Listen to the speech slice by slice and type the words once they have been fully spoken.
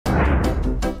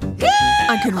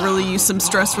I could really use some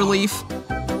stress relief.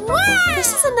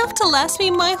 This is enough to last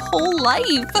me my whole life.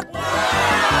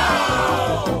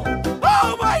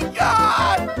 Oh my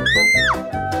God!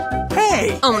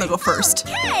 Hey! I'm gonna go first.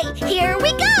 Hey, here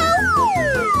we go!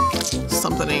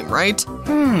 Something ain't right.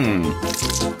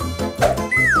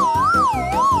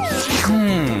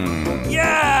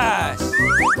 Yes!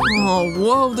 Oh,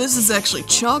 whoa, this is actually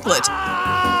chocolate.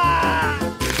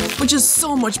 Which is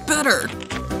so much better.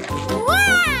 Wow!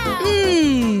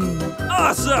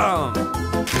 Awesome!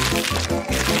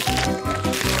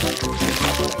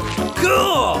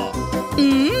 Cool!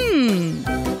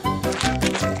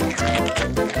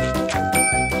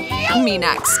 Me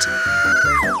next.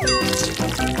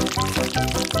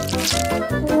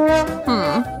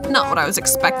 Not what I was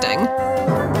expecting.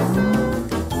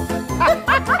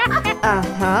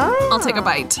 I'll take a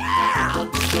bite.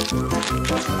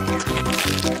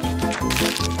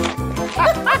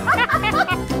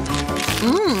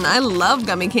 I love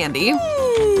gummy candy. And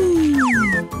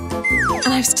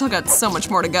I've still got so much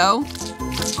more to go.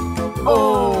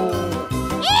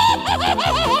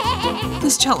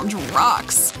 This challenge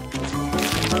rocks.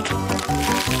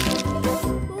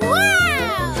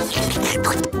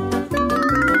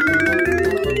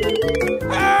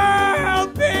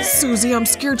 Susie, I'm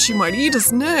scared she might eat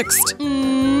us next.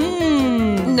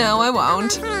 No, I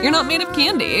won't. You're not made of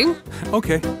candy.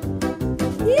 Okay.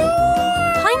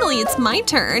 Finally, it's my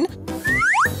turn.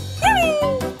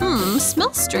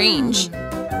 Smells strange.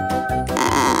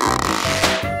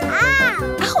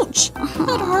 Ouch!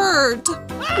 That hurt.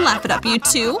 Laugh it up, you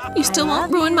two. You still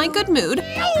won't ruin my good mood.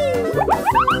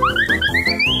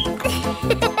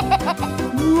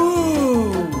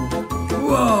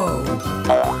 Whoa!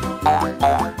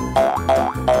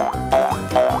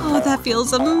 Oh, that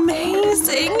feels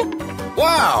amazing.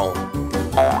 Wow!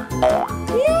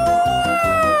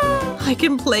 I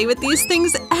can play with these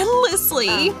things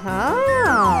endlessly.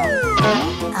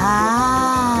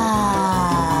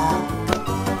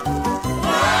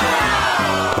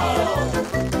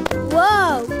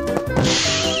 Whoa!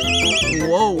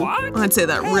 Whoa, I'd say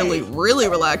that really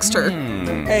relaxed her.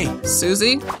 Hey!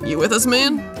 Susie, you with us,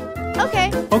 man?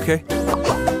 Okay. Okay.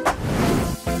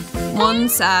 One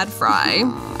sad fry.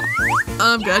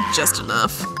 I've got just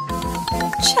enough.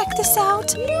 Check this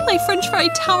out. My French fry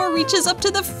tower reaches up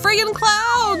to the friggin'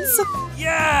 clouds.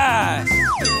 Yes!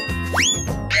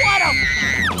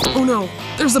 Oh no,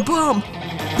 there's a bomb.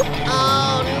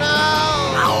 Oh no!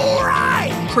 All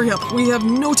right! Hurry up, we have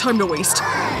no time to waste.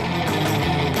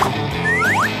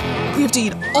 We have to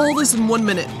eat all this in 1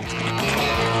 minute.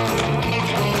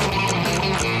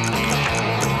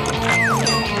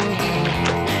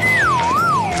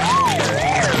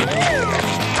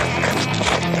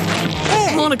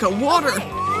 Monica, water!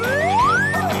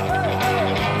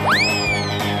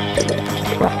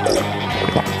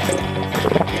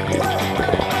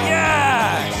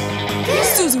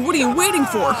 Yes! Susie, what are you waiting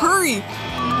for? Hurry!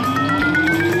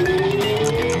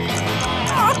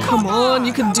 Come on,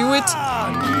 you can do it.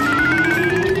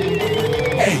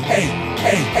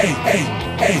 Hey!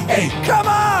 Come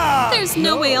on! There's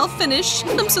no way I'll finish.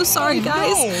 I'm so sorry,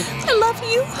 guys. I love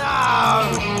you.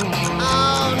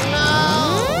 Oh no!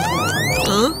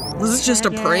 Huh? Was this just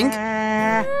a prank?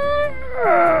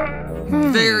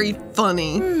 Very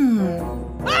funny.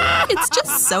 It's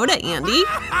just soda, Andy.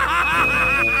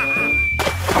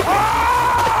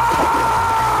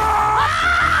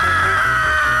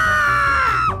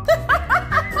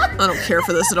 I don't care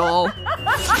for this at all.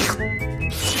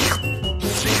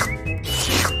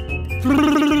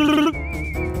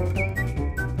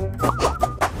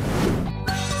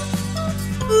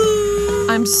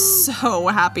 I'm so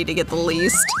happy to get the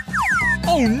least.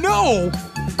 Oh no!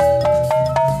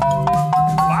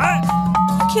 What?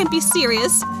 Can't be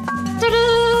serious.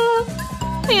 Ta-da!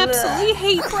 I absolutely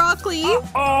hate broccoli.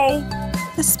 Oh!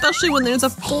 Especially when there's a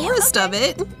forest of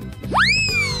it.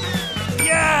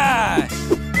 Yes!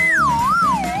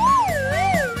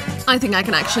 I think I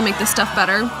can actually make this stuff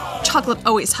better. Chocolate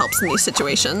always helps in these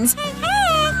situations.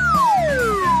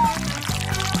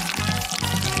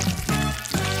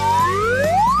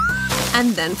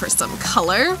 And then for some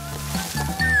color.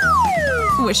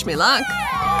 Wish me luck.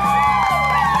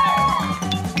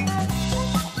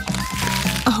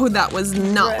 Oh, that was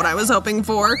not what I was hoping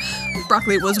for.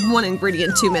 Broccoli was one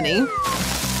ingredient too many.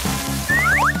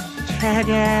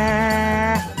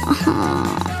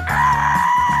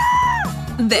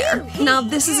 There. Now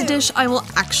this is a dish I will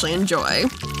actually enjoy.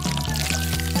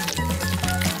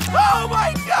 Oh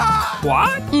my God!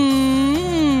 What?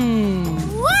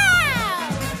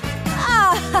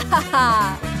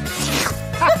 Wow!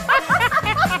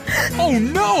 Oh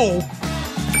no!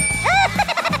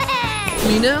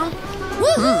 Me now?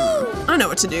 I know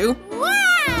what to do.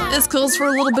 This calls for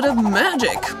a little bit of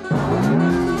magic.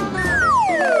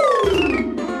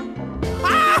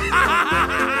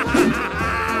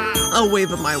 A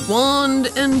wave of my wand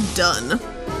and done.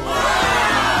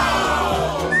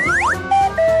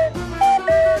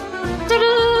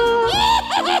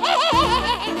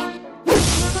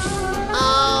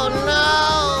 Oh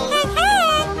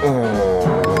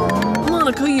no!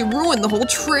 Monica, you ruined the whole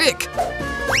trick.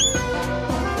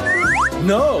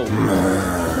 No!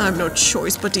 I have no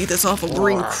choice but to eat this awful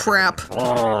green crap.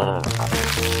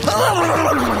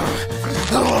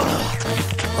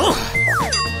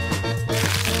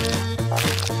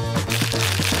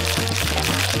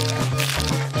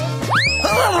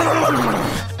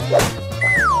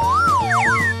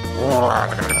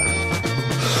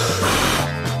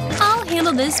 I'll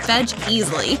handle this veg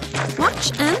easily.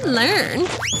 Watch and learn.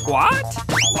 What?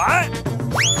 What?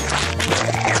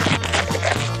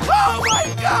 Oh my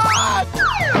god!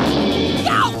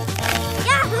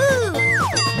 Yahoo!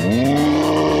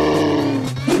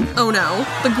 Oh no,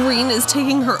 the green is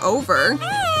taking her over.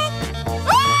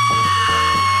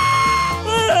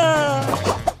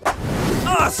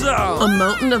 Awesome! A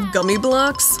mountain of gummy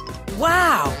blocks?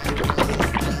 Wow!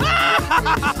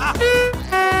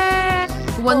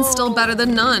 One's still better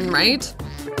than none, right?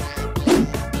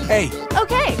 Hey!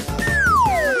 Okay.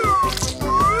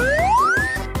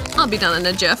 I'll be done in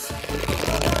a jiff.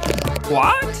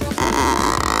 What?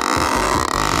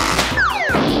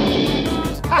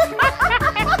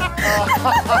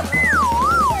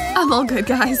 I'm all good,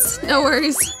 guys. No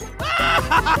worries.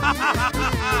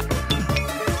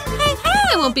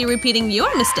 I won't be repeating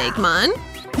your mistake, Mon.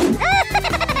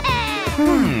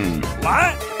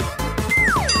 What?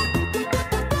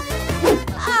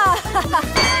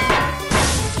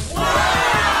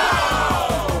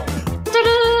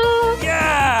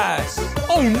 Yes!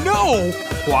 Oh no!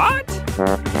 What?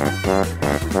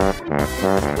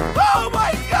 Oh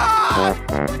my god!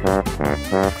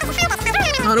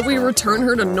 How do we return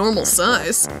her to normal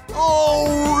size?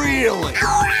 Oh really?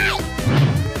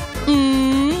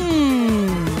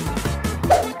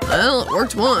 Well, it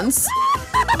worked once.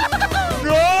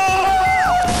 No!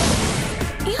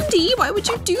 Andy, why would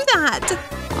you do that?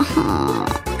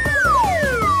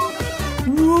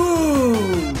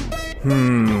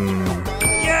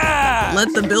 Yeah!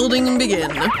 Let the building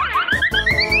begin.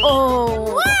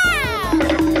 Oh.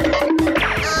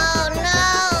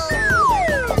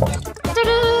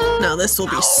 Oh Now this will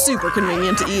be super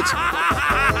convenient to eat.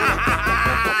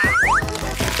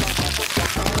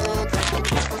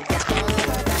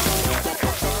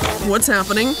 What's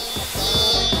happening?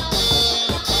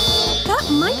 That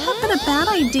might have been a bad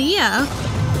idea.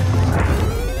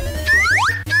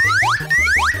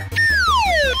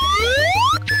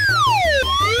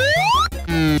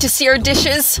 To see our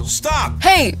dishes? Stop!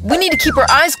 Hey, we need to keep our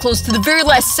eyes closed to the very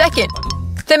last second.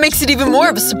 That makes it even more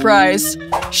of a surprise.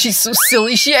 She's so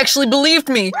silly, she actually believed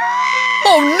me.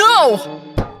 Oh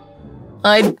no!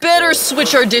 I'd better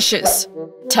switch our dishes.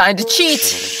 Time to cheat.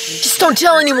 Just don't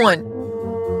tell anyone.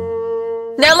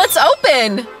 Now let's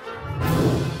open!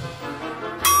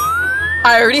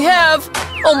 I already have.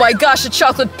 Oh my gosh, a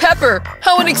chocolate pepper.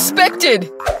 How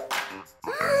unexpected.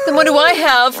 Then what do I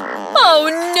have? Oh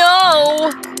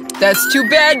no! That's too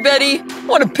bad, Betty.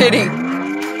 What a pity.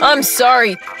 I'm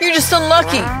sorry. You're just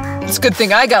unlucky. It's a good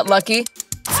thing I got lucky.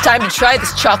 It's time to try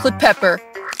this chocolate pepper.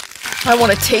 I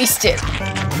want to taste it.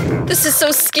 This is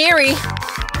so scary.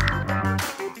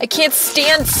 I can't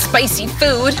stand spicy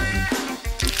food.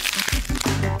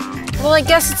 Well, I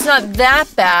guess it's not that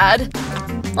bad.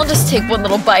 I'll just take one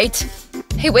little bite.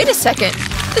 Hey, wait a second.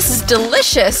 This is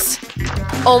delicious.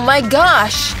 Oh my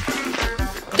gosh.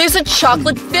 There's a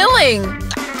chocolate filling.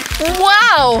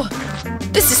 Wow.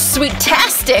 This is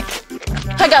sweet-tastic.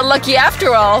 I got lucky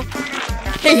after all.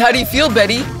 Hey, how do you feel,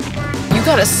 Betty? You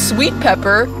got a sweet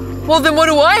pepper? Well, then what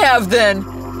do I have then?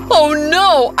 Oh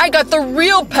no, I got the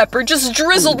real pepper just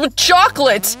drizzled with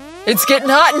chocolate. It's getting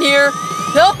hot in here.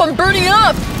 Help, I'm burning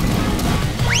up.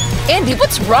 Andy,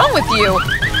 what's wrong with you?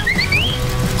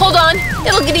 Hold on,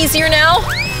 it'll get easier now.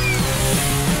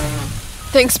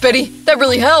 Thanks, Betty. That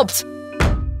really helped.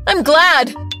 I'm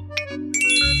glad.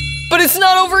 But it's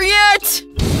not over yet!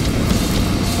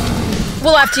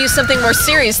 We'll have to use something more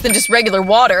serious than just regular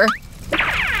water.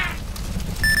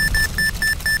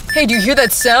 Hey, do you hear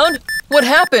that sound? What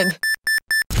happened?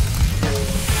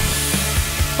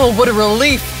 Oh, what a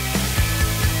relief.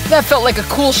 That felt like a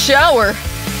cool shower.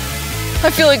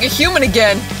 I feel like a human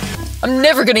again. I'm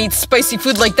never gonna eat spicy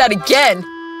food like that again.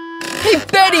 Hey,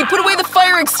 Betty, put away the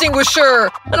fire extinguisher!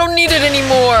 I don't need it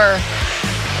anymore.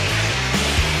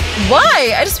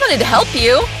 Why? I just wanted to help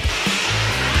you.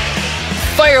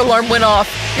 Fire alarm went off.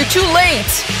 You're too late.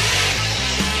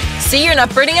 See, you're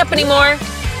not burning up anymore.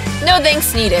 No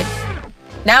thanks needed.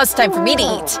 Now it's time for me to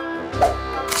eat.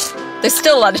 There's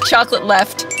still a lot of chocolate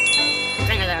left.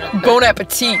 Bon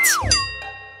appetit.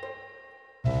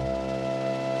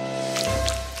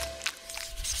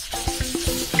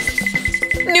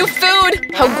 New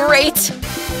food! How great!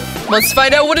 Let's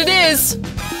find out what it is.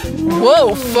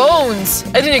 Whoa, phones!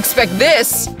 I didn't expect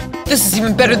this. This is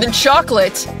even better than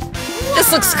chocolate.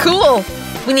 This looks cool.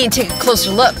 We need to take a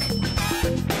closer look.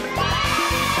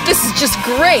 This is just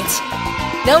great.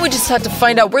 Now we just have to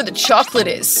find out where the chocolate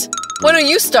is. Why don't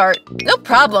you start? No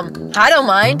problem. I don't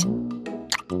mind.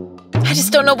 I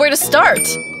just don't know where to start.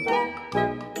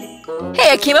 Hey,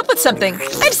 I came up with something.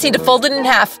 I just need to fold it in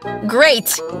half.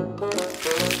 Great.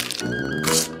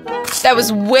 That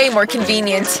was way more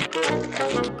convenient.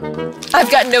 I've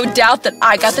got no doubt that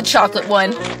I got the chocolate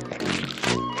one.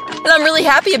 And I'm really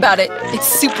happy about it. It's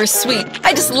super sweet.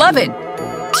 I just love it.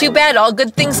 Too bad all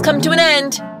good things come to an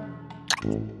end.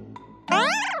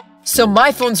 So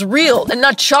my phone's real and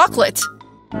not chocolate.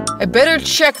 I better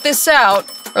check this out,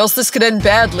 or else this could end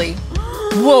badly.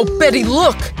 Whoa, Betty,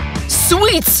 look!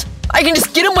 Sweets! I can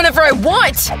just get them whenever I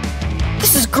want!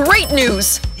 This is great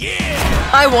news!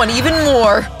 Yeah! I want even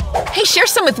more! Hey, share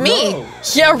some with me! No.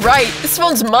 Yeah, right! This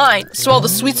phone's mine, so all the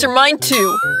sweets are mine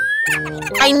too!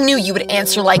 I knew you would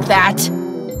answer like that!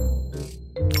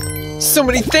 So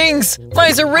many things! My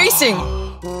eyes are racing!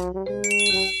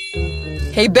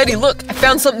 Hey, Betty, look! I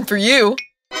found something for you!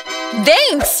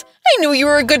 Thanks! I knew you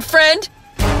were a good friend!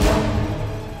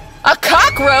 A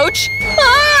cockroach?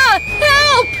 Ah!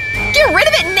 Help! Get rid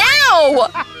of it now!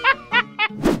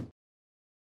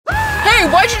 Hey,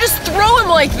 why'd you just throw him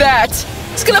like that?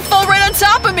 It's gonna fall right on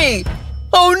top of me!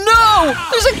 Oh no!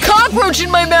 There's a cockroach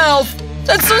in my mouth!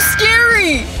 That's so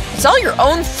scary! It's all your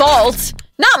own fault,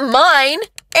 not mine!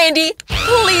 Andy,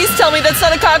 please tell me that's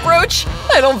not a cockroach!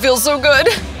 I don't feel so good!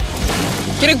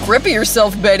 Get a grip of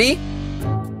yourself, Betty!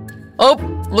 Oh,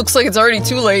 looks like it's already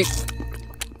too late.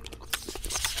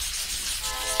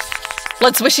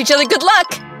 Let's wish each other good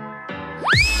luck!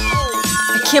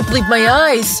 I can't believe my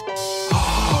eyes!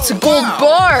 It's a gold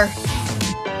bar!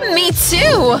 Me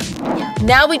too!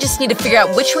 Now we just need to figure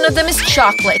out which one of them is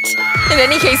chocolate. In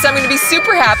any case, I'm gonna be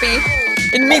super happy.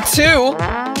 And me too!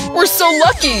 We're so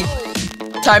lucky!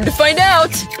 Time to find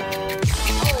out!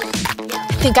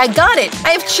 I think I got it! I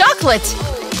have chocolate!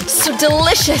 So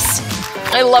delicious!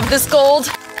 I love this gold!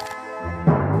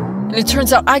 And it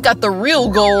turns out I got the real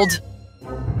gold.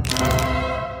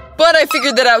 But I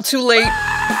figured that out too late.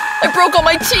 I broke all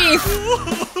my teeth!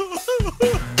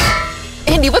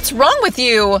 Andy, what's wrong with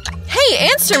you? Hey,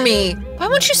 answer me! Why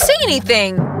won't you say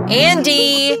anything?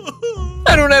 Andy!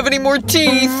 I don't have any more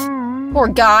teeth! Poor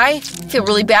guy. I feel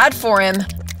really bad for him.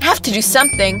 I have to do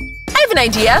something. I have an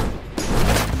idea!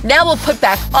 Now we'll put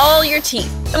back all your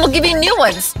teeth, and we'll give you new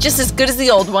ones, just as good as the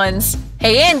old ones.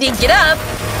 Hey, Andy, get up!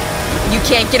 You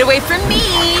can't get away from me!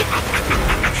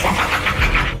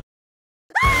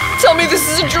 Tell me this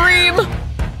is a dream!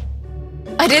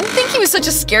 I didn't think he was such a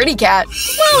scaredy cat.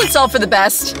 Well, it's all for the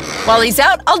best. While he's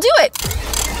out, I'll do it!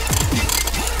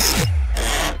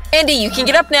 Andy, you can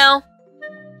get up now.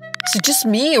 Is it just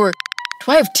me, or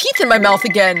do I have teeth in my mouth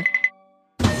again?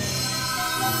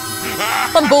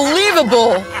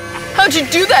 Unbelievable! How'd you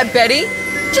do that, Betty?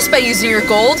 Just by using your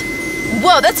gold.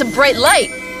 Whoa, that's a bright light.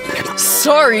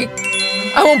 Sorry.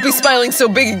 I won't be smiling so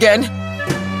big again.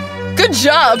 Good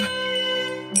job!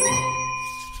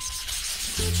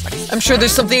 I'm sure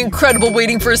there's something incredible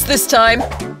waiting for us this time.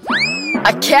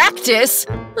 A cactus?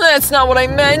 That's not what I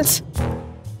meant.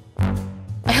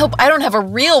 I hope I don't have a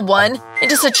real one, and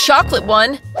just a chocolate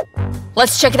one.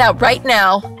 Let's check it out right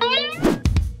now.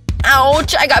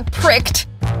 Ouch, I got pricked.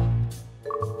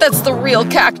 That's the real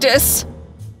cactus.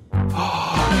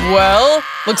 Well,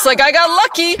 looks like I got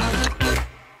lucky.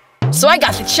 So I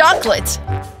got the chocolate.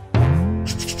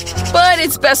 But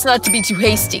it's best not to be too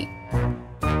hasty.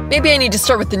 Maybe I need to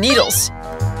start with the needles.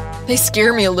 They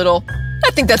scare me a little.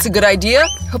 I think that's a good idea.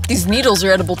 I hope these needles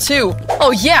are edible too.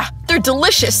 Oh yeah, they're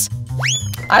delicious.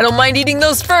 I don't mind eating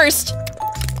those first.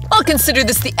 I'll consider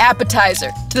this the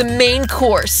appetizer to the main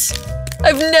course.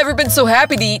 I've never been so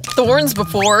happy to eat thorns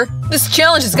before. This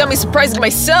challenge has got me surprised at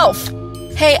myself.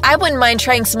 Hey, I wouldn't mind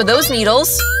trying some of those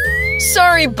needles.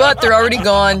 Sorry, but they're already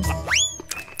gone.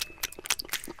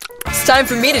 It's time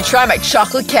for me to try my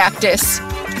chocolate cactus.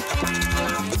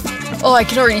 Oh, I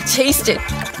can already taste it.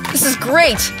 This is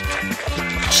great.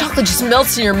 Chocolate just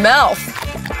melts in your mouth.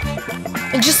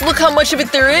 And just look how much of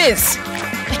it there is.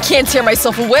 I can't tear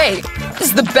myself away. This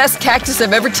is the best cactus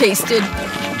I've ever tasted.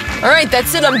 All right,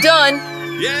 that's it, I'm done.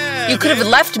 Yeah! You could have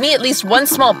left me at least one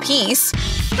small piece.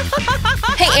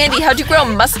 Hey, Andy, how'd you grow a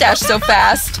mustache so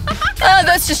fast?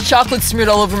 That's just chocolate smeared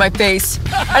all over my face.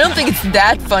 I don't think it's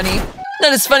that funny.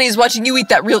 Not as funny as watching you eat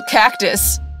that real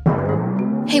cactus.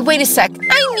 Hey, wait a sec.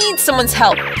 I need someone's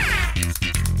help.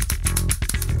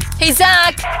 Hey,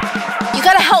 Zach! You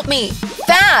gotta help me!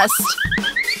 Fast!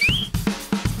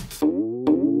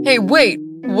 Hey, wait!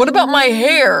 What about my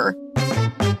hair?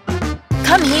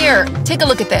 Come here! Take a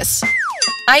look at this.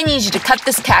 I need you to cut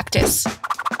this cactus.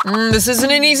 This isn't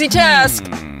an easy task.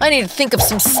 I need to think of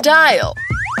some style.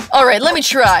 Alright, let me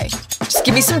try. Just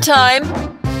give me some time.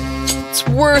 It's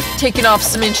worth taking off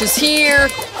some inches here.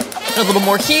 A little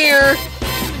more here.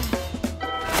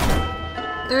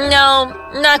 No,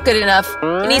 not good enough.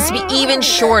 It needs to be even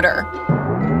shorter.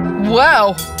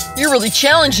 Wow, you're really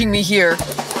challenging me here.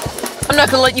 I'm not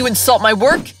gonna let you insult my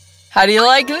work. How do you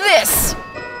like this?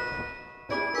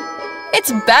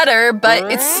 It's better, but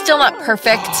it's still not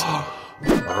perfect.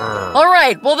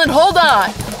 Alright, well then hold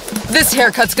on. This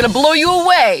haircut's gonna blow you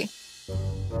away.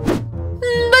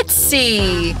 Let's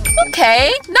see.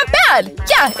 Okay, not bad.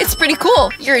 Yeah, it's pretty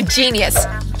cool. You're a genius.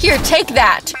 Here, take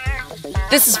that.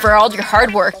 This is for all your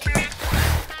hard work.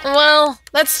 Well,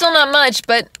 that's still not much,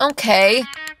 but okay.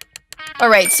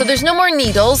 Alright, so there's no more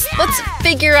needles. Let's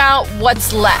figure out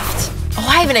what's left. Oh,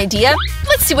 I have an idea.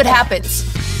 Let's see what happens.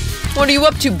 What are you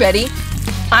up to, Betty?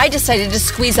 I decided to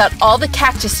squeeze out all the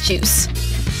cactus juice.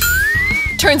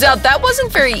 Turns out that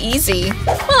wasn't very easy.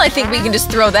 Well, I think we can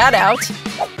just throw that out.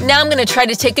 Now I'm gonna try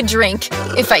to take a drink,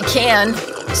 if I can.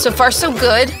 So far, so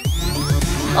good.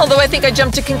 Although I think I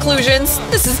jumped to conclusions.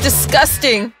 This is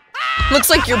disgusting.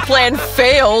 Looks like your plan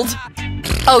failed.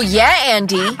 Oh yeah,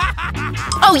 Andy?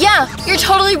 Oh yeah, you're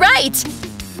totally right!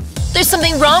 There's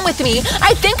something wrong with me.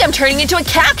 I think I'm turning into a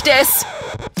cactus!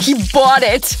 He bought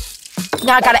it!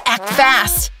 Now I gotta act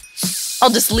fast.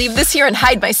 I'll just leave this here and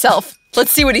hide myself.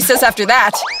 Let's see what he says after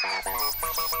that.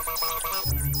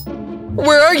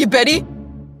 Where are you, Betty?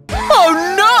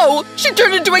 Oh no! She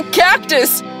turned into a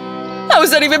cactus! How is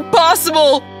that even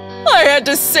possible? I had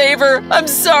to save her. I'm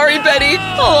sorry, Betty.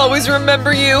 I'll always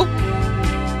remember you.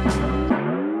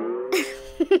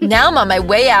 Now I'm on my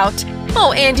way out.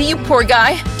 Oh, Andy, you poor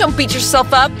guy. Don't beat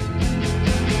yourself up.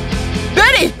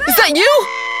 Betty! Is that you?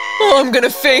 Oh, I'm gonna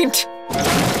faint.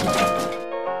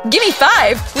 Give me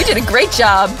 5. We did a great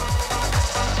job.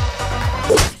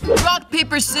 Rock,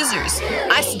 paper, scissors.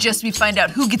 I suggest we find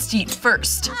out who gets to eat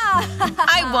first.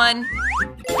 I won.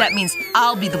 That means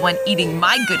I'll be the one eating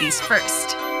my goodies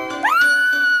first.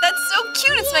 That's so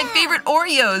cute. It's my favorite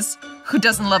Oreos. Who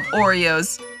doesn't love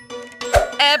Oreos?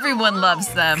 Everyone loves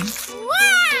them.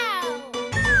 Wow!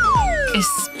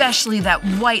 Especially that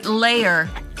white layer.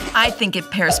 I think it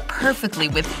pairs perfectly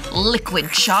with liquid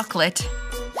chocolate.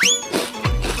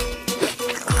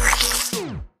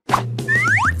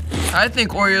 I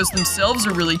think Oreos themselves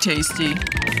are really tasty.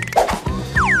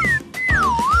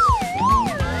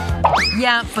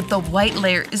 Yeah, but the white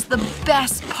layer is the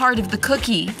best part of the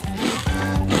cookie.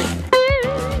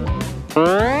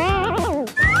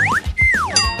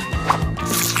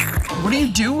 What are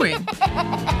you doing?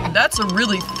 That's a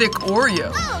really thick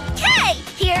Oreo. Okay,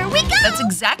 here we go! That's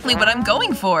exactly what I'm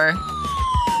going for.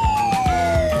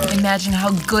 Imagine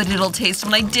how good it'll taste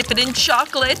when I dip it in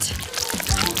chocolate.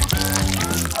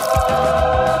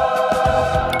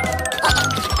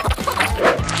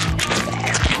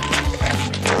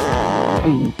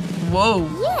 Whoa.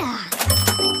 Yeah.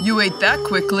 You ate that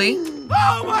quickly.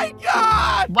 Oh my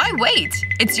god! Why wait?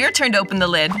 It's your turn to open the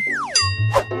lid.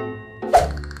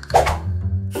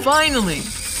 Finally.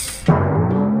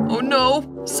 Oh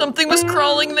no, something was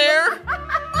crawling there.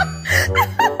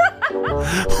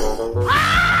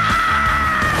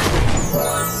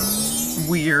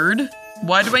 Weird.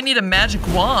 Why do I need a magic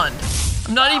wand?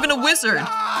 I'm not even a wizard.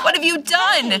 What have you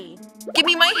done? Give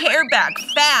me my hair back,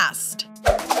 fast.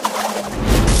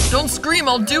 Don't scream,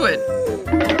 I'll do it.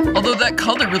 Although that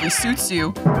color really suits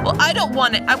you. Well, I don't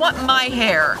want it. I want my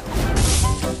hair.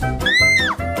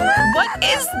 What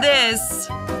is this?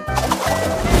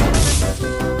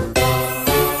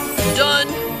 Done.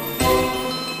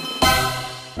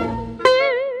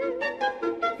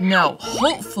 Now,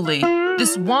 hopefully,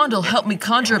 this wand will help me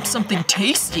conjure up something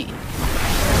tasty.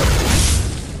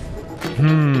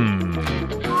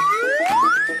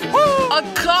 A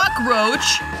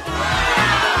cockroach?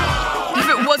 If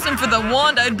it wasn't for the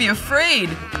wand, I'd be afraid.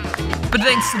 But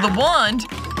thanks to the wand,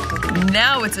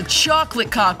 now it's a chocolate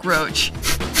cockroach.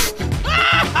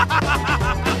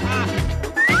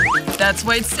 That's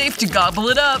why it's safe to gobble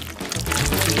it up.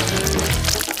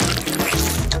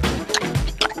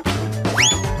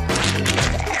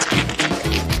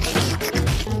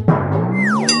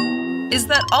 Is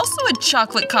that also a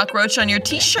chocolate cockroach on your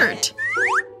t-shirt?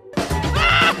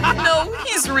 No,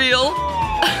 he's real.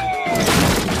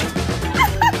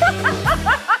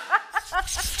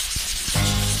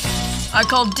 I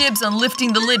called dibs on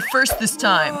lifting the lid first this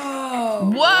time.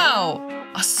 Wow,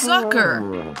 a sucker.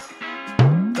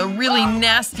 The really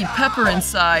nasty pepper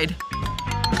inside.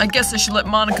 I guess I should let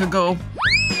Monica go.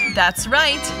 That's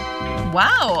right.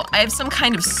 Wow, I have some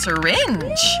kind of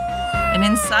syringe. And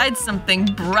inside something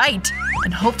bright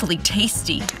and hopefully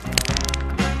tasty.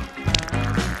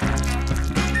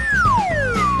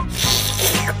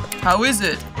 How is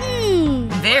it?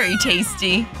 Very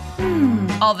tasty.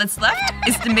 All that's left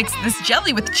is to mix this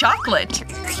jelly with chocolate.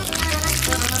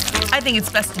 I think it's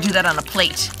best to do that on a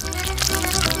plate.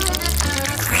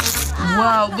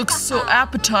 Wow, looks so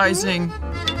appetizing.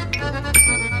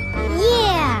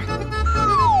 Yeah.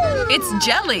 It's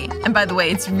jelly. And by the way,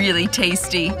 it's really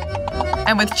tasty.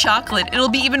 And with chocolate, it'll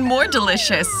be even more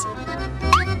delicious.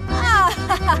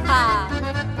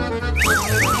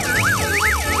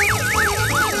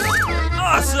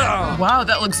 Awesome! Wow,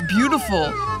 that looks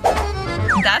beautiful.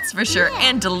 That's for sure,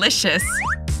 and delicious.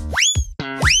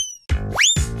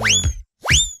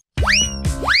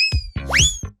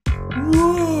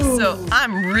 So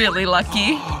I'm really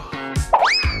lucky.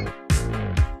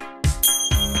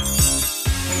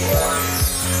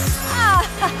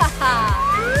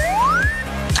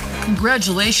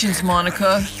 Congratulations,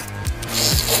 Monica.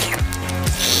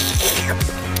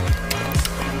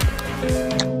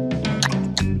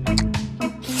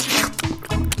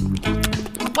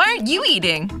 Why aren't you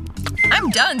eating? I'm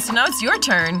done, so now it's your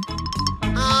turn.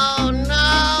 Oh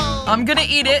no! I'm gonna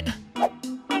eat it.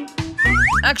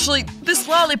 Actually, this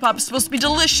lollipop is supposed to be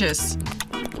delicious.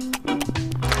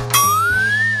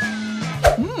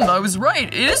 I was right.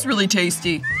 It is really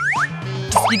tasty.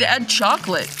 Just need to add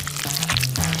chocolate.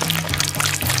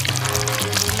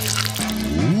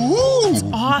 It's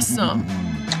awesome.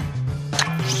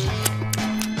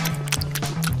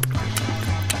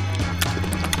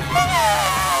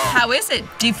 How is it?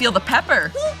 Do you feel the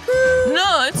pepper?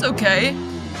 No, it's okay.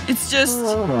 It's just…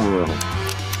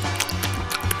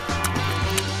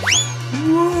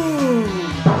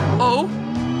 Oh?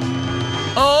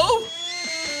 Oh?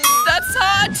 That's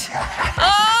hot!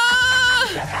 Ah!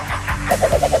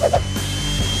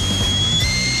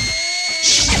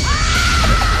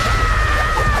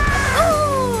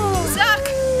 Zach!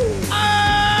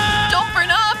 Don't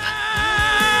burn up!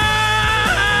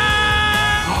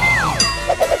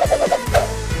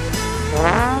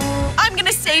 I'm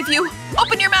gonna save you!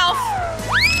 Open your mouth!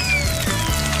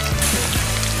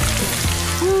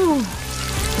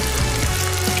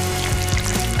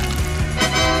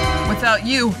 Without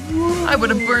you, I would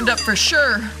have burned up for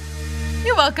sure.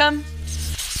 You're welcome.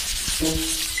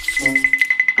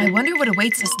 I wonder what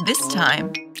awaits us this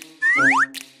time.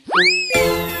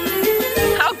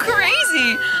 How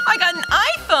crazy! I got an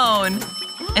iPhone!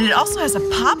 And it also has a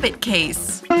Pop-It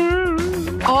case.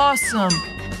 Awesome.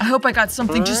 I hope I got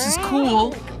something just as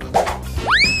cool.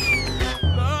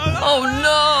 Oh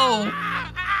no!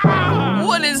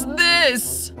 What is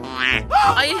this?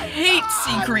 I hate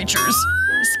sea creatures.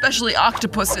 Especially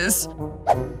octopuses.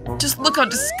 Just look how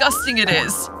disgusting it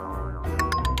is.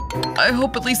 I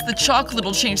hope at least the chocolate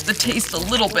will change the taste a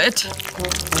little bit.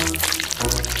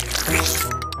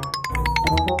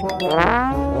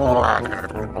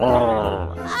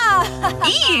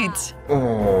 Eat!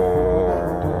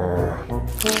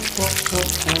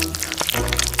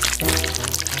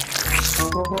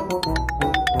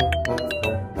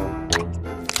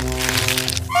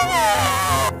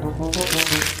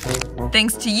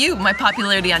 Thanks to you, my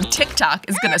popularity on TikTok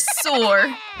is gonna soar.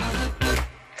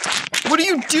 What are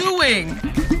you doing?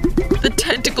 The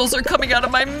tentacles are coming out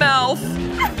of my mouth.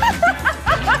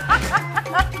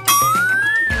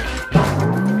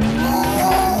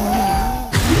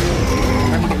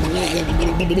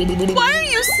 Why are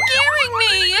you scaring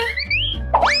me?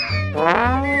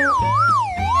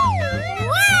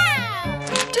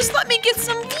 Just let me get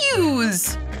some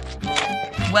views.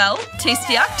 Well,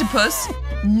 tasty octopus.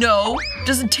 No,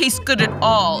 doesn't taste good at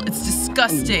all. It's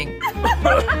disgusting.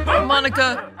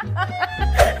 Monica,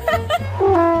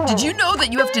 did you know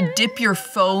that you have to dip your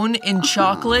phone in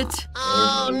chocolate?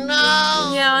 Oh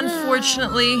no! Yeah,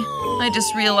 unfortunately, I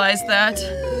just realized that.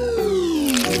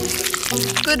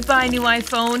 Goodbye, new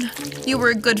iPhone. You were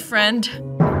a good friend.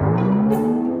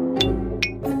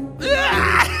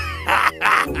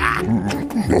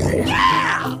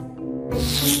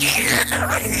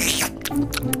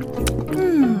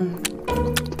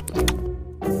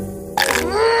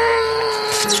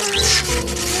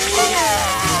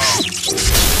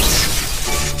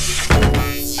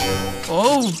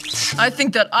 I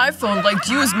think that iPhone liked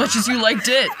you as much as you liked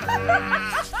it.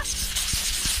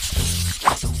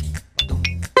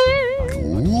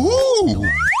 Ooh.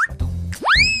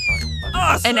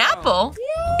 An apple?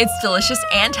 It's delicious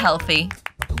and healthy.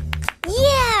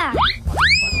 Yeah!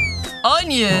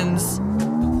 Onions!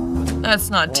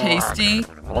 That's not tasty.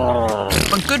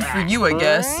 But good for you, I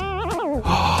guess.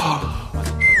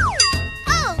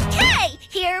 Okay,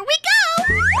 here we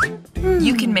go!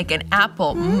 You can make an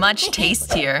apple much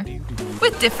tastier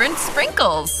with different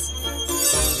sprinkles.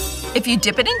 If you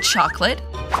dip it in chocolate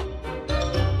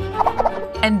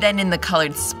and then in the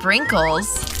colored sprinkles,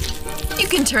 you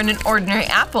can turn an ordinary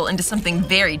apple into something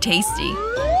very tasty.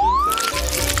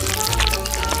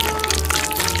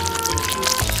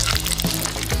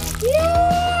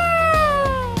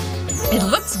 It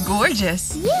looks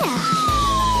gorgeous. Yeah!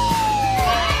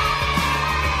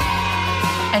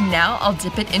 And now I'll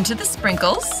dip it into the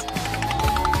sprinkles.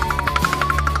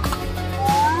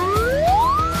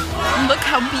 Look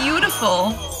how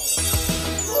beautiful.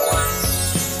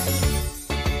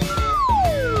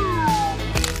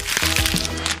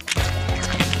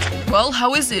 Well,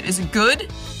 how is it? Is it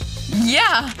good?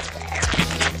 Yeah!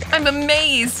 I'm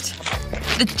amazed!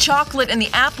 The chocolate and the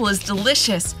apple is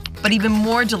delicious, but even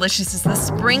more delicious is the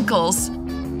sprinkles.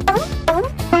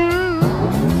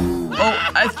 Oh,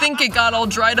 I think it got all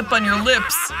dried up on your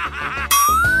lips.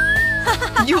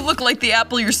 You look like the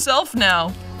apple yourself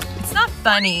now. It's not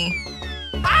funny.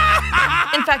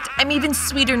 In fact, I'm even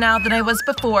sweeter now than I was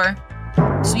before.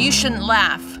 So you shouldn't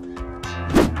laugh.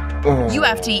 You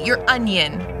have to eat your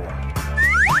onion.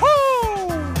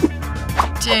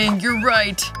 Dang, you're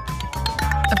right.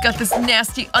 I've got this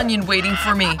nasty onion waiting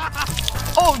for me.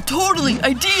 Oh, totally!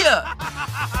 Idea!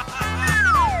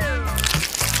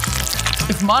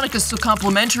 If Monica's so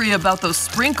complimentary about those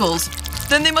sprinkles,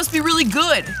 then they must be really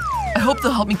good. I hope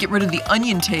they'll help me get rid of the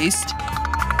onion taste.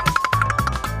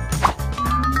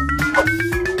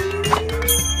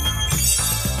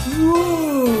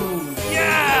 Ooh,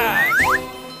 yeah!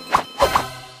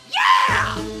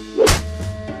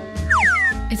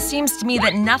 It seems to me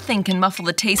that nothing can muffle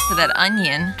the taste of that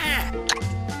onion.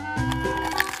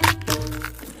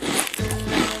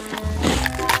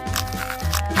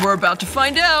 We're about to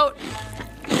find out.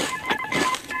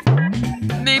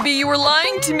 Maybe you were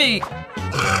lying to me.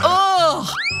 Ugh,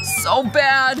 so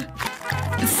bad.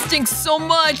 It stinks so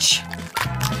much.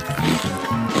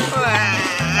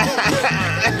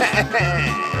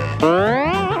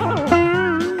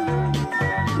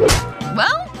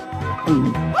 Well,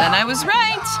 then I was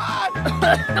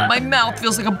right. My mouth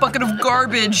feels like a bucket of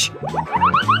garbage.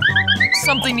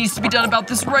 Something needs to be done about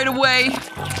this right away.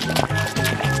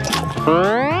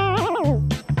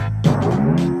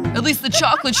 At least the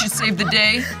chocolate should save the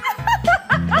day.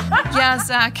 Yeah,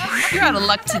 Zach, you're out of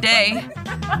luck today.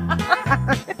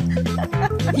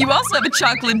 You also have a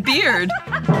chocolate beard.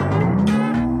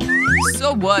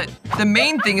 So what? The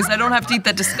main thing is I don't have to eat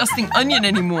that disgusting onion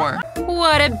anymore.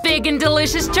 What a big and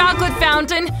delicious chocolate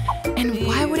fountain! And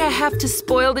why would I have to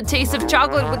spoil the taste of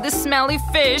chocolate with this smelly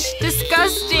fish?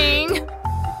 Disgusting!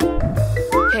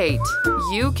 Kate,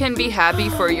 you can be happy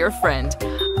for your friend.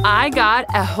 I got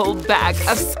a whole bag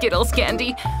of Skittles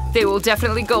candy. They will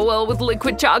definitely go well with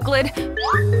liquid chocolate.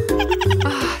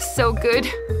 Ah, so good.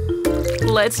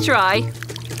 Let's try.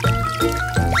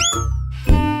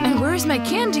 And where's my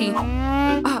candy?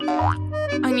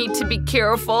 I need to be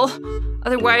careful.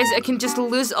 Otherwise, I can just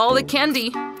lose all the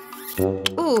candy.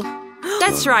 Ooh,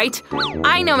 that's right.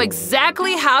 I know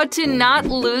exactly how to not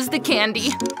lose the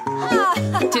candy.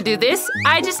 To do this,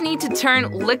 I just need to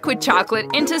turn liquid chocolate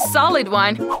into solid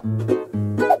one.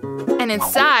 And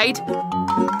inside,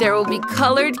 there will be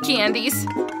colored candies.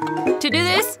 To do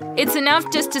this, it's enough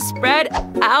just to spread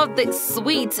out the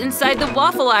sweets inside the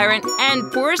waffle iron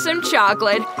and pour some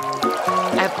chocolate.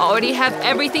 I already have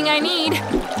everything I need.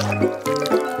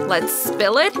 Let's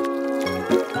spill it.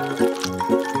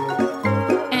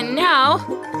 And now,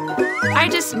 I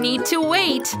just need to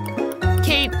wait.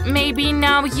 Kate, maybe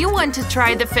now you want to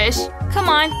try the fish. Come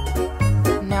on.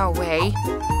 No way.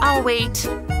 I'll wait.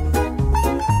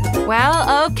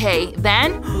 Well, okay,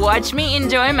 then watch me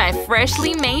enjoy my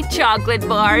freshly made chocolate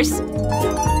bars.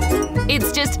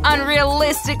 It's just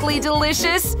unrealistically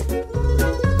delicious.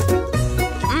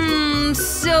 Mmm,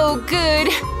 so good.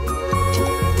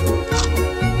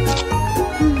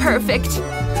 Perfect.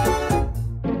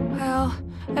 Well,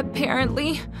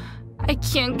 apparently, I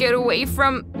can't get away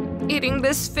from eating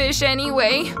this fish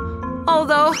anyway.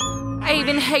 Although, I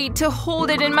even hate to hold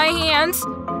it in my hands.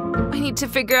 I need to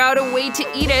figure out a way to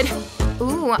eat it.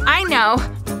 Ooh, I know.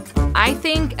 I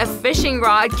think a fishing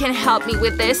rod can help me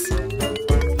with this.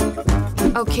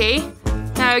 Okay,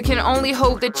 now I can only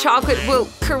hope the chocolate will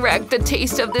correct the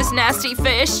taste of this nasty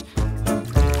fish.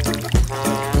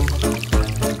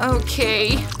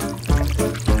 Okay.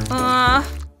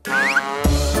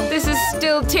 This is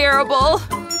still terrible.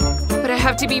 But I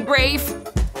have to be brave.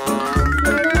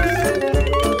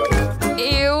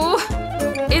 Ew.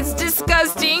 It's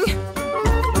disgusting.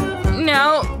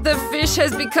 Now the fish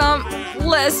has become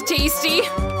less tasty.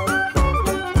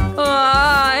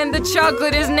 And the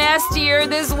chocolate is nastier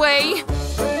this way.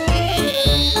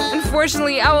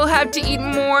 Unfortunately, I will have to eat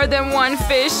more than one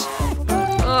fish.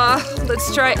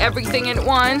 Let's try everything at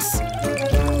once.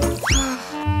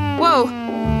 Whoa,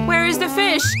 where is the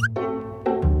fish?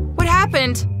 What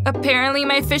happened? Apparently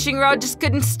my fishing rod just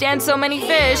couldn't stand so many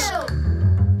fish.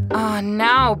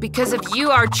 Now, because of you,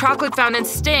 our chocolate fountain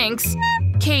stinks.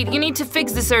 Kate, you need to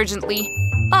fix this urgently.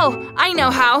 Oh, I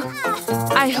know how.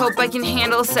 I hope I can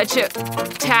handle such a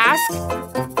task.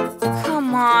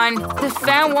 Come on, the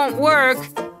fan won't work.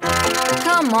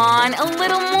 Come on, a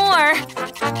little more.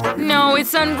 No,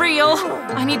 it's unreal.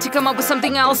 I need to come up with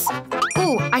something else.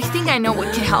 Ooh, I think I know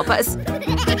what can help us.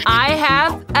 I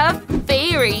have a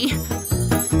fairy.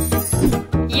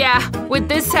 Yeah, with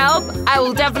this help, I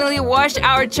will definitely wash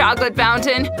our chocolate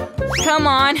fountain. Come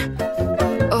on.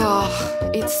 Oh,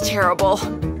 it's terrible.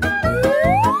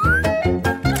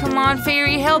 Come on,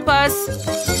 fairy, help us.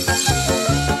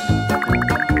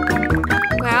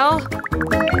 Well,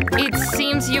 it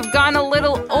seems you've gone a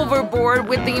little overboard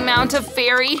with the amount of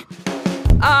fairy.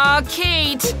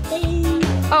 Kate.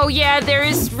 Oh yeah, there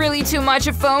is really too much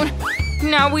of foam.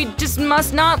 Now we just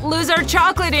must not lose our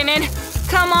chocolate in it.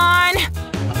 Come on.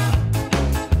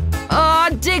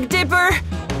 Dig Dipper.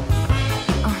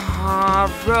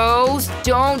 Rose,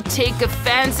 don't take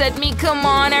offense at me. Come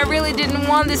on, I really didn't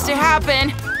want this to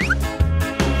happen.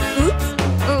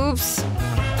 Oops.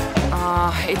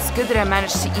 It's good that I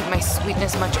managed to eat my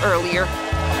sweetness much earlier.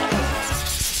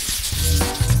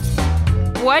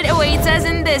 What awaits us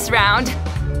in this round?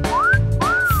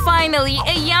 Finally,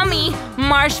 a yummy!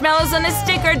 Marshmallows on a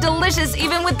stick are delicious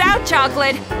even without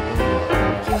chocolate.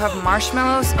 You have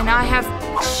marshmallows and I have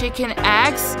chicken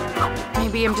eggs?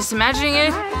 Maybe I'm just imagining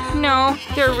it? No,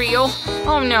 they're real.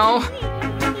 Oh no.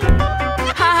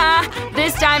 Haha,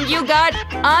 this time you got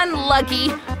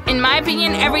unlucky. In my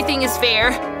opinion, everything is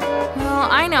fair. Well,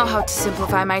 I know how to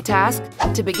simplify my task.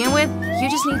 To begin with, you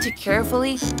just need to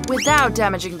carefully, without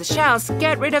damaging the shells,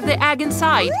 get rid of the egg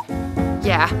inside.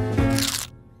 Yeah.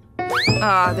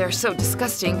 They're so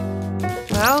disgusting.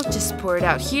 Well, just pour it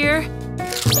out here.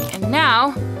 And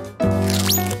now,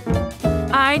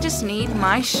 I just need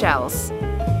my shells.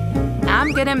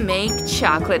 I'm gonna make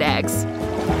chocolate eggs.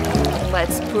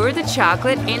 Let's pour the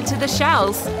chocolate into the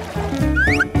shells.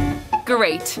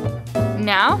 Great.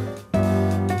 Now,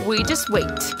 we just wait.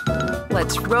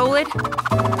 Let's roll it.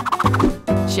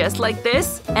 Just like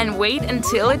this, and wait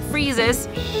until it freezes.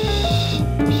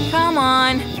 Come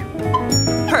on.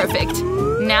 Perfect.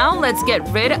 Now let's get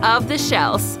rid of the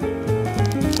shells.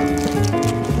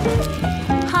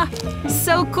 Ha!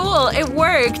 So cool, it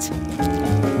worked.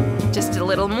 Just a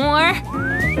little more.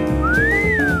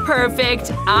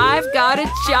 Perfect, I've got a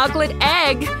chocolate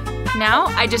egg. Now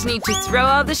I just need to throw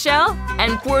out the shell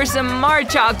and pour some more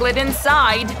chocolate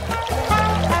inside.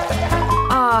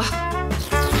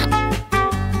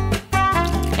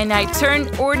 And I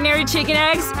turn ordinary chicken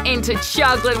eggs into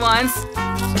chocolate ones.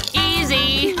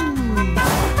 Easy!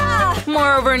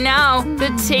 Moreover now, the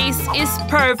taste is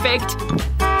perfect.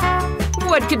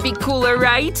 What could be cooler,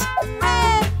 right?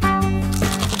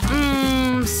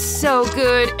 So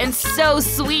good and so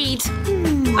sweet.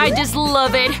 I just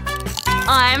love it.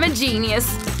 I'm a genius.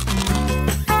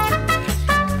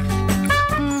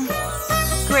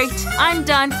 Great, I'm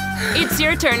done. It's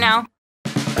your turn now.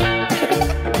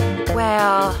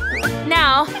 Well,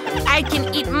 now I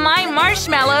can eat my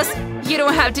marshmallows. You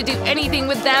don't have to do anything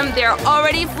with them, they're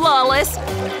already flawless.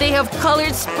 They have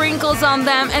colored sprinkles on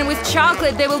them, and with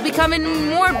chocolate they will become even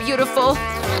more beautiful.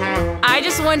 I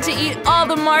just want to eat all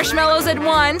the marshmallows at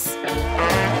once.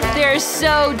 They're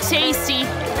so tasty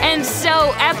and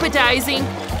so appetizing.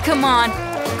 Come on,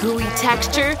 gooey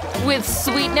texture with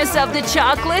sweetness of the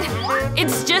chocolate.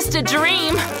 It's just a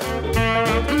dream.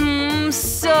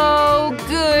 So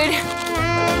good.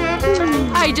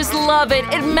 I just love it.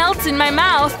 It melts in my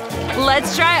mouth.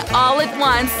 Let's try all at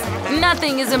once.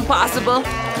 Nothing is impossible.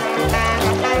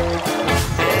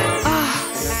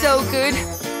 So good.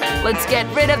 Let's get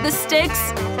rid of the sticks.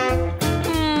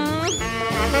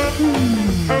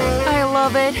 I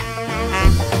love it.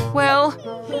 Well,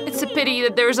 it's a pity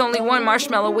that there's only one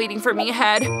marshmallow waiting for me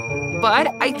ahead. But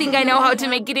I think I know how to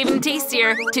make it even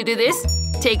tastier. To do this,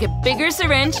 take a bigger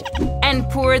syringe and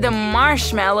pour the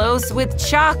marshmallows with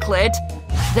chocolate.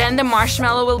 Then the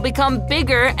marshmallow will become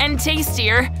bigger and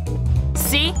tastier.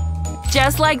 See?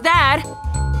 Just like that.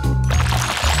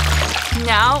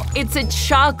 Now it's a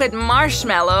chocolate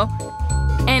marshmallow.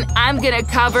 And I'm gonna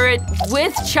cover it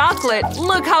with chocolate.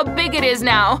 Look how big it is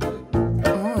now.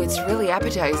 Oh, it's really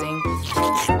appetizing.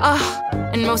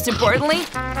 And most importantly,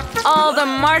 all the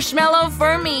marshmallow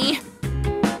for me.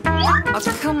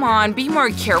 Oh, come on, be more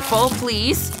careful,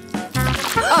 please.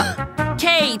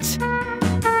 Kate!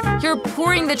 You're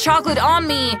pouring the chocolate on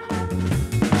me.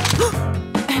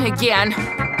 And again.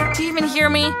 Do you even hear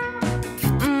me?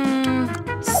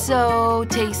 So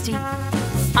tasty.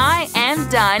 I am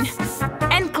done.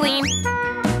 And clean.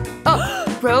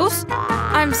 Oh, Rose?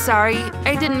 I'm sorry,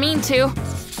 I didn't mean to.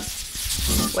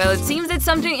 Well, it seems that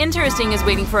something interesting is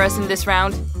waiting for us in this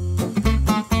round.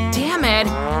 Damn it!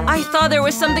 I thought there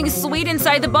was something sweet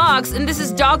inside the box, and this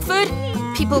is dog food?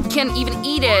 People can't even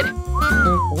eat it.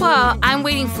 Well, I'm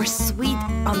waiting for sweet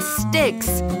on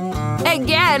sticks.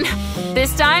 Again!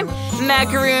 This time,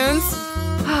 macaroons.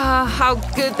 How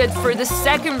good that for the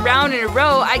second round in a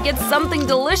row, I get something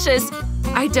delicious.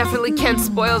 I definitely can't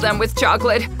spoil them with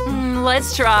chocolate.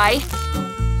 Let's try.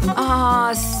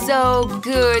 So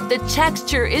good. The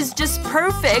texture is just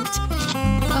perfect.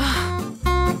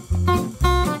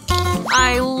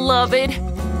 I love it.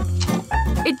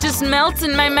 It just melts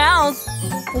in my mouth.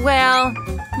 Well,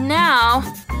 now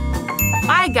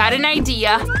I got an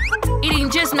idea. Eating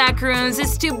just macaroons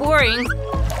is too boring.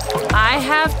 I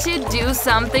have to do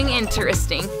something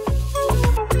interesting.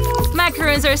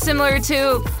 Macaroons are similar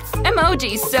to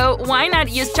emojis, so why not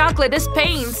use chocolate as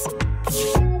paints?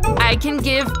 I can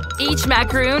give each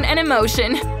macaroon an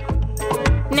emotion.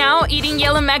 Now eating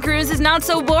yellow macaroons is not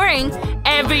so boring.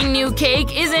 Every new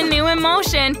cake is a new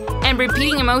emotion, and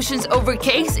repeating emotions over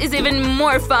cakes is even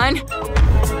more fun.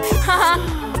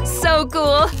 Haha, so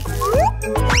cool.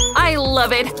 I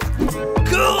love it.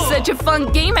 Cool! Such a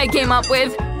fun game I came up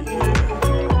with.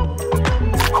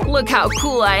 Look how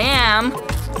cool I am.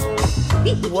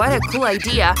 What a cool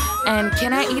idea. And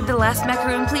can I eat the last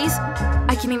macaroon, please?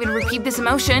 I can even repeat this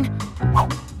emotion.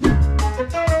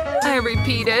 I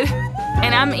repeated.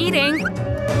 And I'm eating.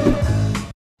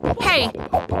 Hey!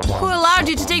 Who allowed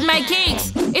you to take my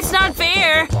cakes? It's not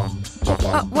fair!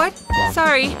 What?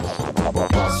 Sorry.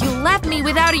 You left me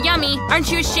without a yummy.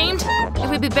 Aren't you ashamed? It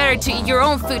would be better to eat your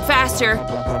own food faster.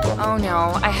 Oh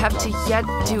no, I have to yet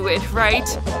do it, right?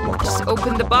 Just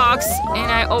open the box,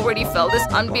 and I already felt this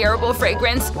unbearable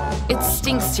fragrance. It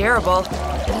stinks terrible.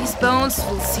 These bones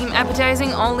will seem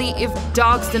appetizing only if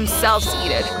dogs themselves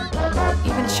eat it.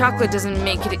 Even chocolate doesn't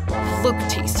make it look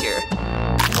tastier.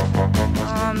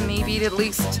 Maybe it at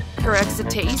least corrects the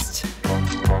taste.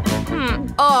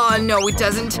 Oh, no, it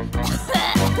doesn't.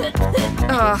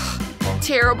 Ugh,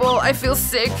 terrible. I feel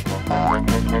sick.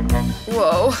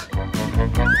 Whoa.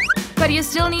 But you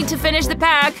still need to finish the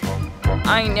pack.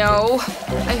 I know.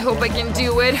 I hope I can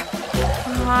do it.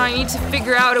 I need to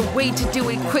figure out a way to do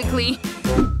it quickly.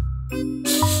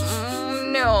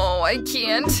 No, I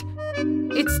can't.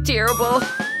 It's terrible.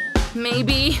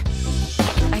 Maybe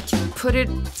I can put it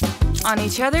on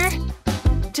each other?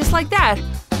 Just like that.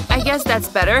 I guess that's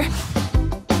better.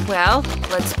 Well,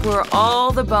 let's pour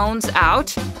all the bones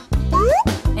out.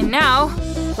 And now,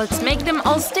 let's make them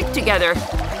all stick together.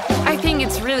 I think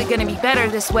it's really gonna be better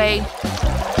this way.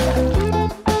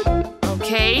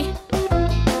 Okay.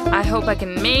 I hope I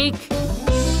can make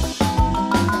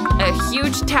a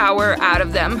huge tower out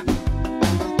of them.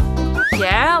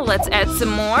 Yeah, let's add some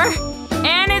more.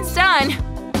 And it's done!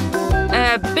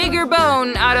 A bigger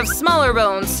bone out of smaller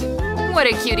bones. What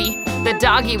a cutie. The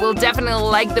doggy will definitely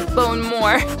like the bone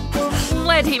more.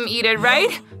 Let him eat it,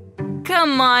 right?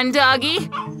 Come on, doggy.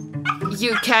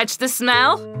 You catch the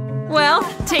smell? Well,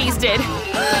 taste it.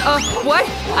 What?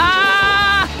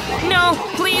 Ah! No,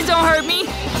 please don't hurt me.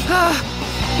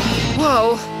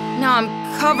 Whoa, now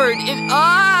I'm covered in…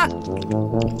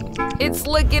 It's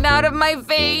licking out of my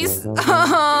face.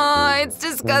 It's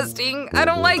disgusting. I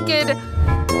don't like it.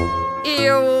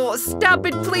 Ew, stop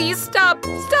it, please. Stop,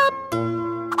 stop.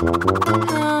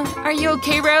 Are you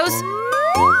okay, Rose?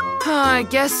 I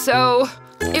guess so.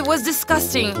 It was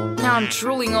disgusting. Now I'm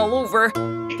drooling all over.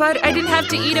 But I didn't have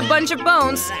to eat a bunch of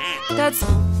bones. That's…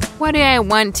 What do I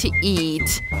want to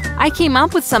eat? I came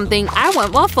up with something. I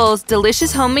want waffles.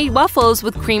 Delicious homemade waffles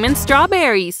with cream and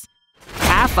strawberries.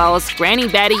 Waffles, Granny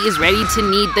Betty is ready to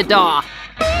knead the dough.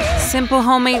 Simple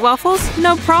homemade waffles?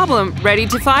 No problem. Ready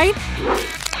to fight?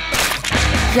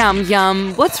 Yum,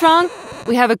 yum. What's wrong?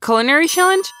 We have a culinary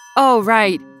challenge? Oh,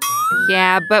 right.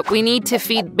 Yeah, but we need to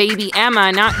feed baby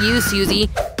Emma, not you, Susie.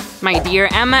 My dear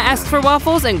Emma asked for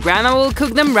waffles and Grandma will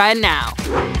cook them right now.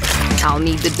 I'll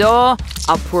knead the dough,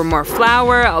 I'll pour more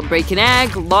flour, I'll break an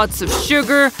egg, lots of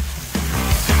sugar,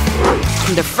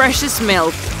 and the freshest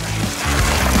milk.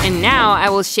 And now I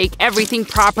will shake everything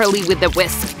properly with the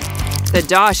whisk. The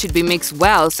dough should be mixed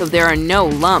well so there are no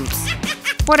lumps.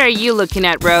 What are you looking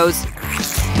at, Rose?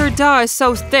 Her dough is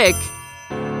so thick.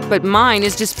 But mine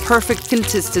is just perfect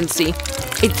consistency.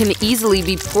 It can easily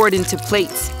be poured into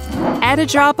plates. Add a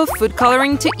drop of food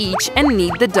coloring to each and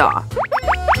knead the dough.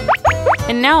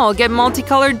 And now I'll get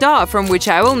multicolored dough from which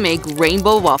I will make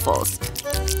rainbow waffles.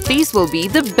 These will be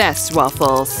the best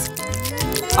waffles.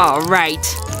 All right.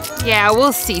 Yeah,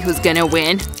 we'll see who's gonna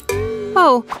win.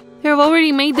 Oh, they've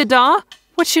already made the dough?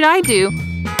 What should I do?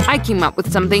 I came up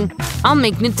with something. I'll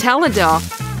make Nutella dough.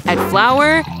 Add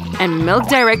flour and milk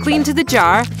directly into the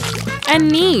jar and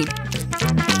knead.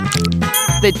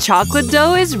 The chocolate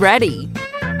dough is ready.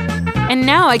 And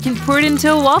now I can pour it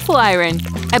into a waffle iron.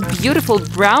 A beautiful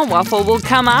brown waffle will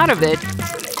come out of it.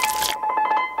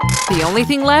 The only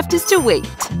thing left is to wait.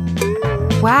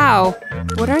 Wow,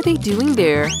 what are they doing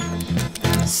there?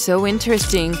 So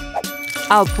interesting.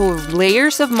 I'll pour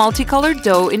layers of multicolored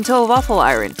dough into a waffle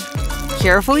iron.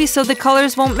 Carefully so the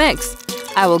colors won't mix.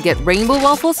 I will get rainbow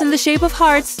waffles in the shape of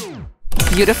hearts.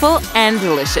 Beautiful and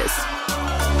delicious.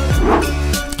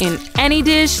 In any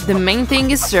dish, the main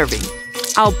thing is serving.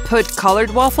 I'll put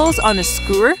colored waffles on a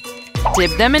skewer,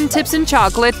 dip them in tips and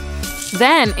chocolate,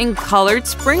 then in colored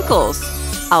sprinkles.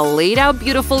 I'll lay it out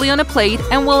beautifully on a plate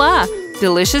and voila!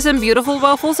 Delicious and beautiful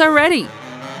waffles are ready.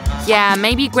 Yeah,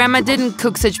 maybe Grandma didn't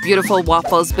cook such beautiful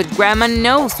waffles, but Grandma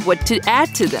knows what to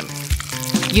add to them.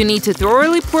 You need to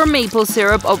thoroughly pour maple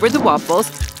syrup over the waffles,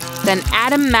 then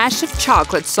add a mash of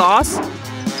chocolate sauce,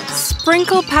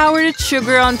 sprinkle powdered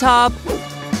sugar on top,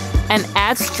 and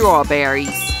add strawberries.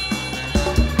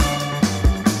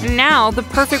 Now the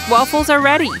perfect waffles are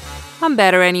ready. I'm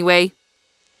better anyway.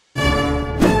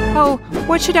 Oh,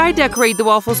 what should I decorate the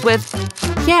waffles with?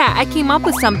 Yeah, I came up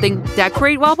with something.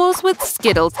 Decorate waffles with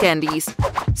Skittles candies.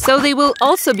 So they will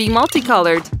also be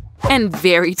multicolored. And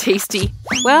very tasty.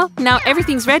 Well, now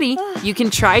everything's ready. You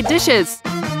can try dishes.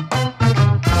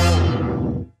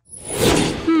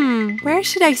 Where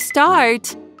should I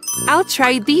start? I'll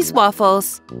try these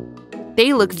waffles.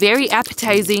 They look very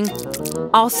appetizing.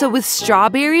 Also with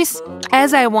strawberries,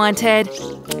 as I wanted.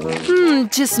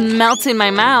 Just melts in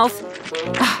my mouth.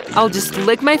 I'll just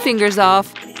lick my fingers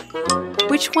off.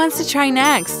 Which ones to try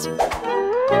next?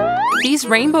 These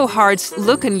rainbow hearts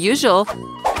look unusual.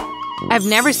 I've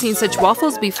never seen such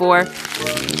waffles before.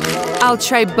 I'll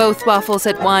try both waffles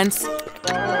at once.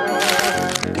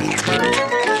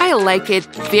 I like it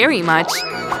very much.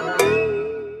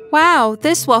 Wow,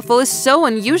 this waffle is so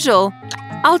unusual.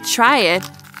 I'll try it.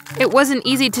 It wasn't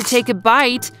easy to take a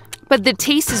bite, but the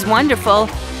taste is wonderful.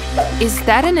 Is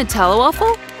that a Nutella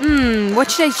waffle?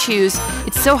 What should I choose?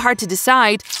 It's so hard to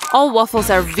decide. All waffles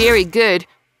are very good.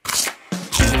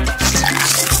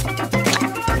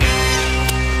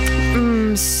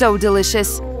 So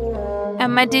delicious.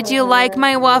 Emma, did you like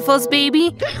my waffles,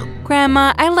 baby?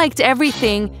 Grandma, I liked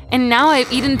everything, and now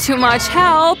I've eaten too much.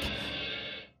 Help!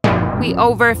 We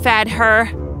overfed her.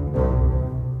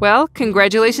 Well,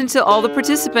 congratulations to all the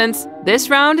participants. This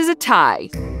round is a tie.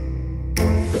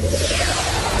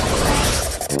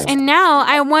 And now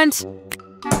I want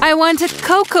a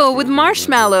Choco with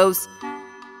marshmallows.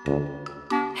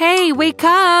 Hey, wake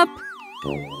up!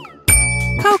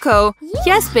 Choco,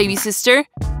 yes, baby sister.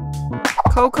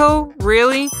 Choco,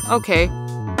 really? Okay.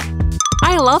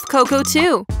 I love Choco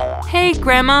too. Hey,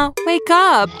 Grandma, wake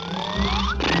up.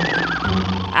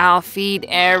 I'll feed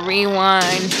everyone.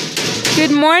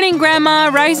 Good morning, Grandma.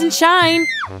 Rise and shine.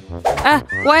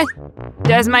 What?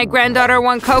 Does my granddaughter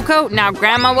want Choco? Now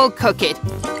Grandma will cook it.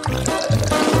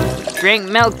 Drink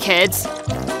milk, kids.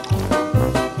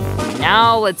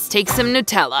 Now let's take some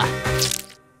Nutella.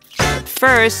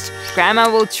 First,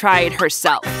 Grandma will try it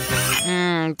herself.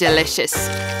 Delicious.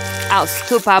 I'll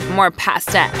scoop up more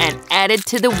pasta and add it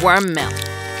to the warm milk.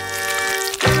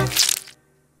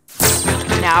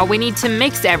 Now we need to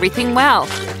mix everything well.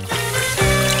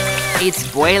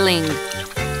 It's boiling.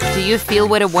 Do you feel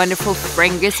what a wonderful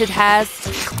fragrance it has?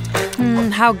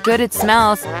 How good it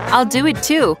smells. I'll do it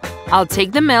too. I'll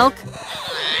take the milk.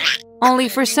 Only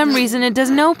for some reason it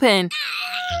doesn't open.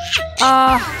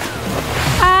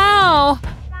 Ow!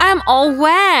 I'm all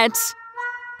wet!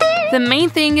 The main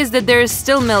thing is that there is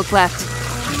still milk left.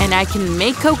 And I can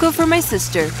make cocoa for my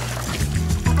sister.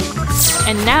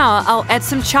 And now I'll add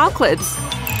some chocolates.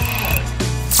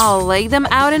 I'll lay them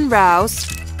out in rows,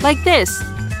 like this.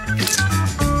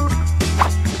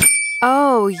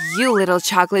 Oh, you little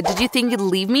chocolate, did you think you'd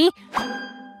leave me?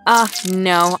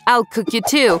 No, I'll cook you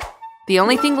too. The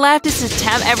only thing left is to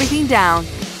tamp everything down.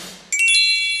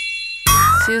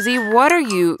 Susie, what are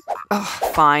you… Oh,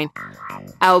 fine.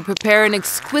 I will prepare an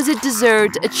exquisite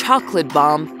dessert, a chocolate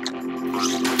bomb.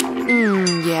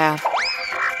 Yeah.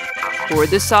 Pour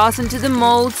the sauce into the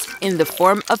molds in the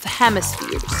form of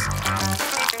hemispheres.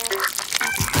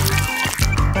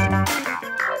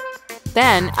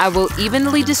 Then I will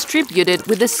evenly distribute it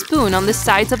with a spoon on the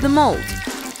sides of the mold.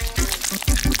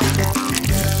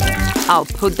 I'll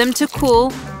put them to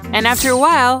cool, and after a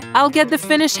while, I'll get the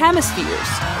finished hemispheres.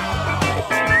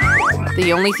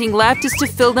 The only thing left is to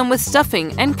fill them with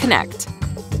stuffing and connect.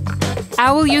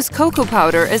 I will use cocoa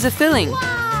powder as a filling.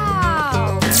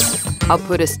 Wow. I'll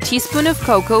put a teaspoon of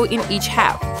cocoa in each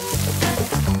half.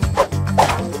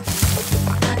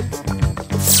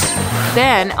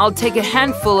 Then I'll take a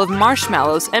handful of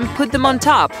marshmallows and put them on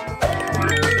top.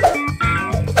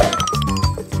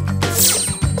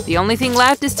 The only thing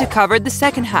left is to cover the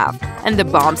second half, and the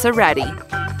bombs are ready.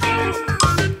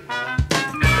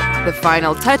 The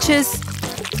final touches…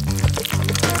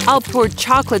 I'll pour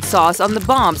chocolate sauce on the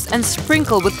bombs and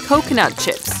sprinkle with coconut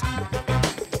chips.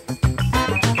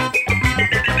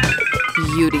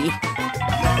 Beauty.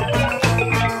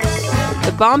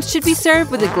 The bombs should be served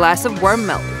with a glass of warm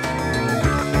milk.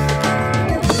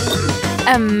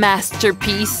 A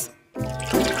masterpiece.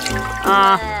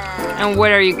 And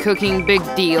what are you cooking, big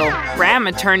deal?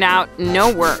 Grandma turned out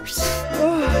no worse.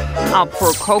 I'll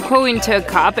pour cocoa into a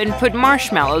cup and put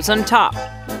marshmallows on top.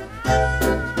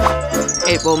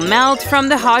 It will melt from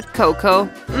the hot cocoa.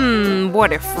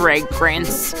 What a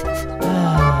fragrance.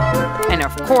 And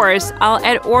of course, I'll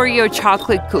add Oreo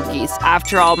chocolate cookies.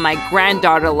 After all, my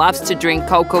granddaughter loves to drink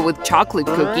cocoa with chocolate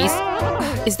cookies.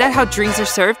 Is that how drinks are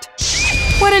served?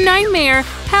 What a nightmare!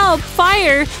 Help!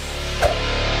 Fire!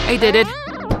 I did it.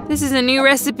 This is a new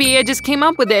recipe. I just came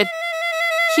up with it.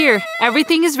 Here,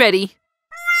 everything is ready.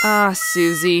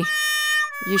 Susie.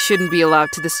 You shouldn't be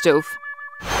allowed to the stove.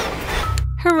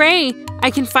 Hooray! I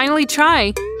can finally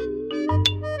try.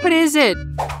 What is it?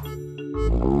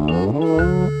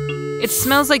 It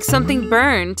smells like something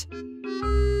burned.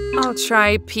 I'll try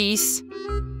a piece.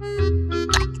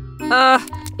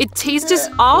 It tastes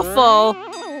just awful.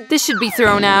 This should be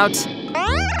thrown out.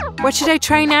 What should I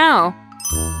try now?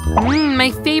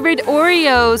 My favorite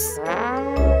Oreos.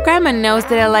 Grandma knows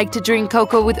that I like to drink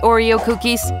cocoa with Oreo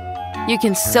cookies. You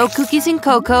can soak cookies in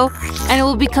cocoa, and it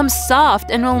will become soft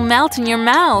and will melt in your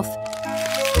mouth.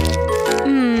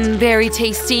 Very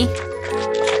tasty.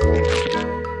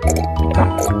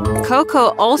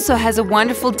 Cocoa also has a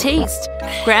wonderful taste.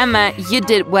 Grandma, you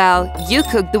did well. You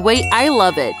cooked the way I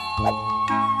love it.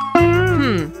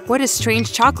 What a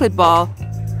strange chocolate ball.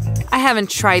 I haven't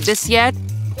tried this yet.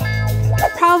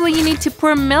 Probably you need to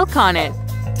pour milk on it.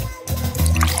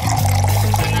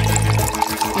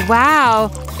 Wow,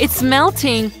 it's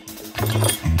melting.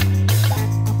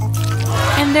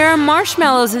 And there are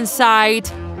marshmallows inside.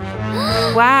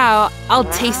 Wow, I'll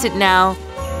taste it now.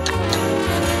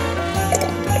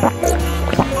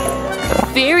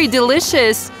 Very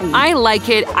delicious. I like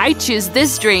it. I choose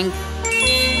this drink.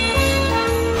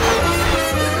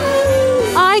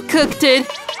 I cooked it.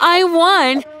 I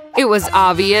won. It was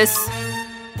obvious.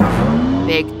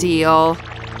 Big deal.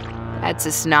 That's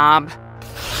a snob.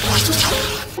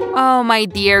 Oh, my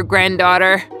dear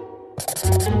granddaughter.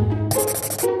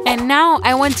 And now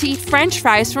I want to eat French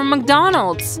fries from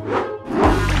McDonald's.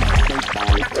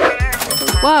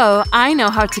 Whoa, I know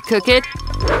how to cook it.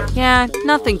 Yeah,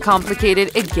 nothing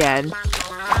complicated again.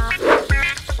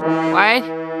 What?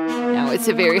 No, it's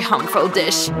a very harmful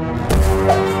dish.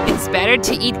 It's better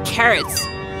to eat carrots.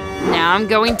 Now I'm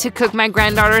going to cook my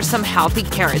granddaughter some healthy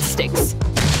carrot sticks.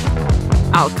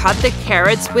 I'll cut the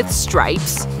carrots with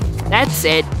stripes. That's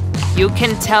it. You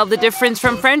can tell the difference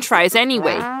from French fries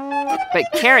anyway. But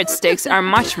carrot sticks are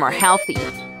much more healthy.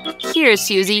 Here,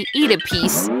 Susie, eat a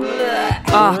piece.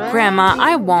 Oh, Grandma,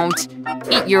 I won't.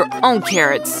 Eat your own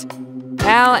carrots.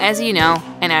 Well, as you know,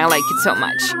 and I like it so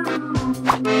much.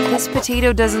 This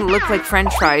potato doesn't look like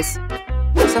French fries.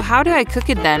 So how do I cook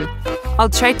it then? I'll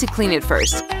try to clean it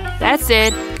first. That's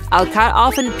it. I'll cut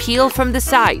off and peel from the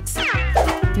sides.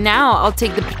 Now I'll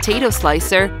take the potato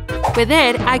slicer. With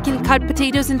it, I can cut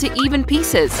potatoes into even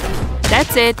pieces.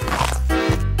 That's it.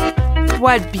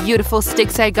 What beautiful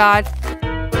sticks I got.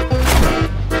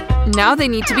 Now they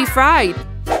need to be fried.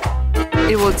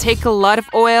 It will take a lot of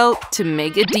oil to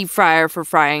make a deep fryer for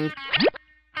frying.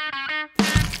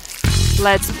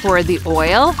 Let's pour the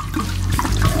oil.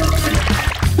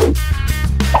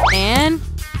 And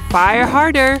Fire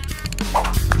harder.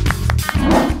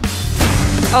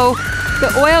 Oh,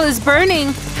 the oil is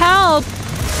burning. Help!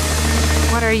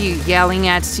 What are you yelling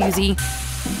at, Susie?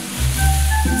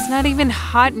 It's not even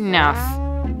hot enough.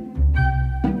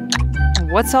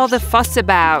 What's all the fuss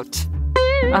about?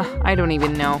 I don't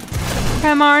even know.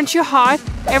 Grandma, aren't you hot?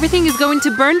 Everything is going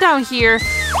to burn down here.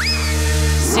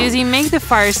 Susie, make the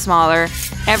fire smaller.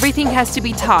 Everything has to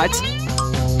be taut.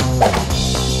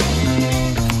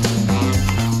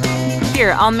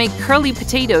 Here, I'll make curly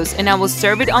potatoes and I will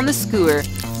serve it on the skewer.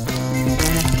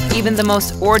 Even the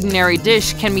most ordinary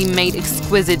dish can be made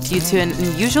exquisite due to an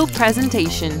unusual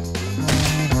presentation.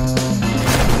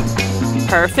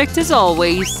 Perfect as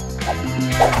always.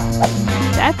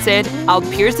 That's it. I'll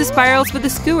pierce the spirals with the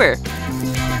skewer.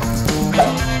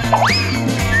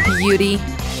 Beauty.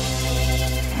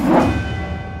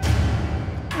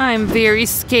 I'm very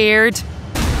scared.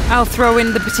 I'll throw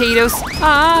in the potatoes.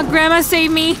 Ah, Grandma,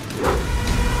 save me!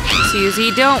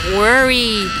 Susie, don't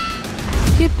worry.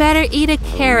 You'd better eat a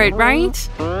carrot, right?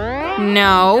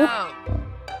 No.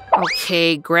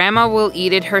 Okay, Grandma will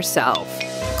eat it herself.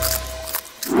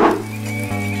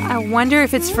 I wonder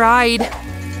if it's fried.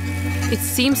 It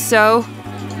seems so.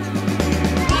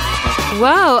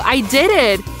 Whoa, I did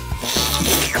it!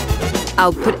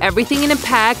 I'll put everything in a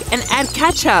pack and add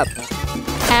ketchup.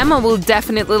 Emma will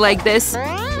definitely like this.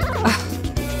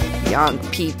 Ugh. Young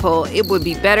people, it would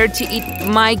be better to eat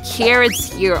my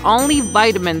carrots here. Only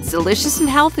vitamins, delicious and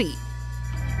healthy.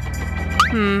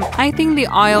 I think the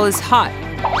oil is hot.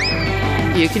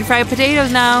 You can fry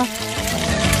potatoes now.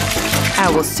 I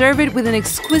will serve it with an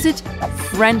exquisite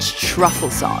French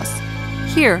truffle sauce.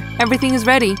 Here, everything is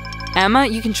ready. Emma,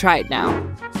 you can try it now.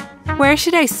 Where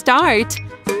should I start?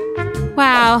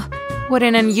 Wow, what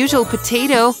an unusual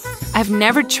potato. I've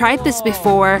never tried this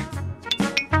before.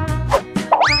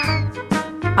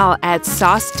 I'll add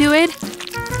sauce to it.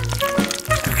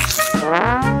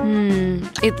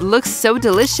 It looks so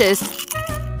delicious.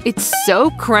 It's so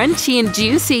crunchy and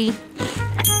juicy.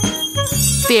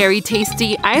 Very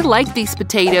tasty. I like these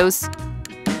potatoes.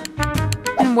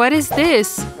 And what is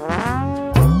this?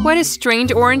 What a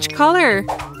strange orange color.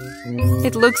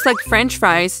 It looks like French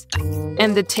fries.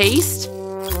 And the taste?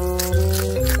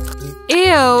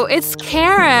 Ew, it's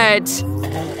carrot.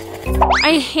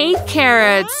 I hate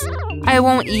carrots. I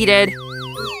won't eat it.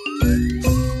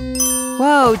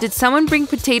 Whoa, did someone bring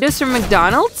potatoes from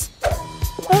McDonald's?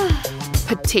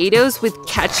 Potatoes with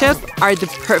ketchup are the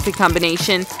perfect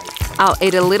combination. I'll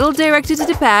add a little directly to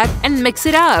the pack and mix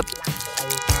it up.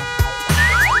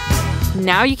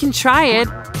 Now you can try it.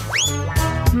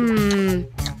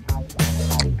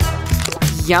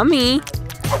 Yummy.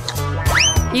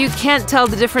 You can't tell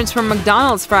the difference from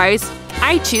McDonald's fries.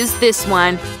 I choose this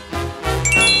one.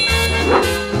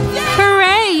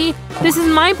 Hooray! This is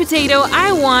my potato.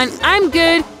 I won. I'm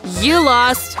good. You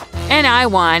lost. And I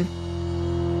won.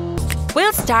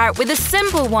 We'll start with a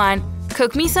simple one.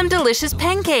 Cook me some delicious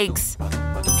pancakes.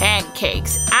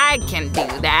 Pancakes. I can do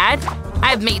that.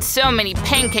 I've made so many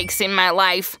pancakes in my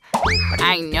life.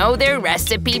 I know their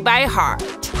recipe by heart.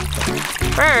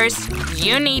 First,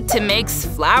 you need to mix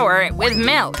flour with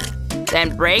milk.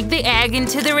 Then break the egg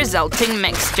into the resulting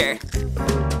mixture.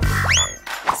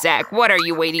 Zach, what are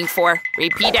you waiting for?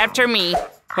 Repeat after me.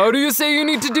 How do you say you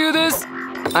need to do this?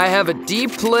 I have a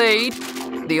deep plate.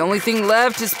 The only thing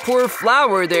left is pour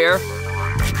flour there.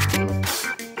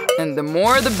 And the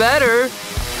more the better.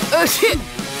 Oh shit!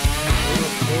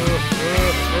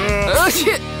 Oh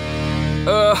shit!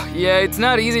 Yeah, it's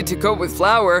not easy to coat with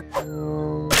flour.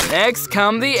 Next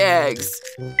come the eggs.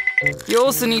 You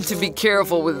also need to be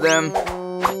careful with them.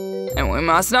 And we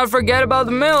must not forget about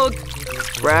the milk.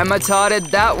 Grandma taught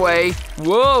it that way.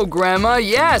 Whoa, Grandma,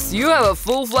 yes, you have a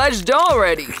full-fledged dough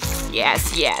already.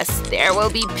 Yes, there will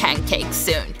be pancakes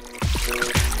soon.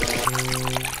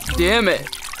 Damn it.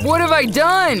 What have I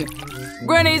done?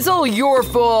 Granny, it's all your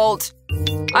fault.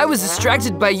 I was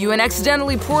distracted by you and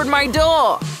accidentally poured my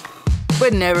dough.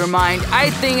 But never mind.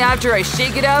 I think after I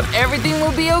shake it up, everything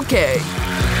will be okay.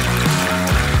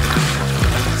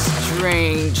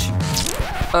 Strange.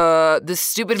 This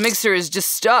stupid mixer is just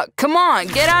stuck. Come on,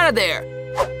 get out of there.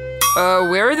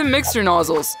 Where are the mixer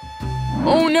nozzles?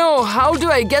 Oh no, how do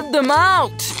I get them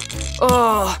out?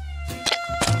 Ugh.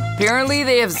 Apparently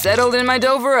they have settled in my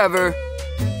dough forever.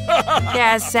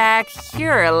 Yeah, Zach,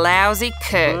 you're a lousy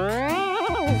cook.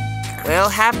 We'll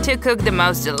have to cook the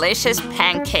most delicious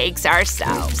pancakes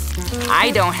ourselves.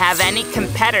 I don't have any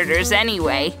competitors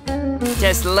anyway.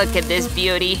 Just look at this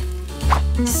beauty.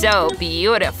 So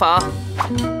beautiful.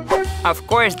 Of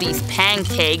course, these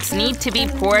pancakes need to be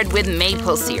poured with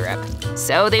maple syrup,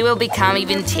 so they will become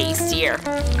even tastier.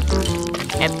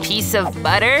 A piece of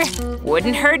butter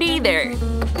wouldn't hurt either.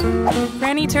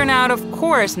 Granny turned out, of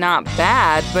course, not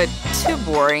bad, but too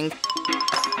boring.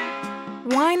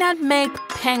 Why not make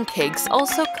pancakes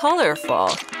also colorful?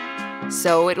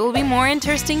 So it will be more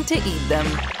interesting to eat them.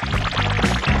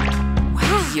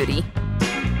 Wow. Beauty.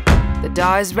 The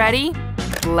dough is ready.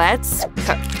 Let's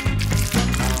cook.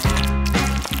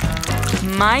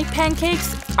 My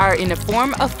pancakes are in the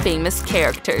form of famous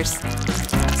characters,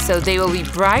 so they will be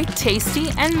bright, tasty,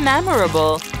 and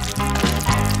memorable.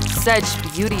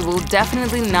 Such beauty will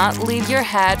definitely not leave your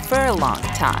head for a long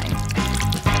time.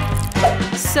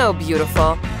 So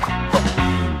beautiful.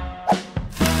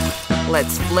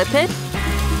 Let's flip it.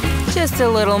 Just a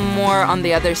little more on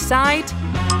the other side.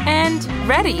 And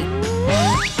ready.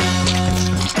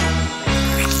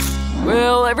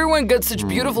 Well, everyone got such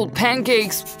beautiful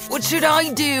pancakes. What should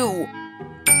I do?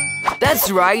 That's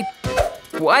right.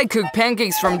 Why cook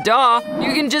pancakes from dough?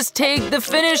 You can just take the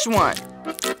finished one.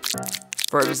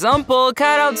 For example,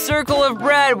 cut out circle of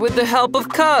bread with the help of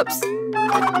cups.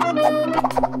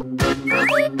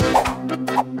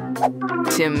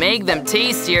 To make them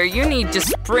tastier, you need just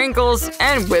sprinkles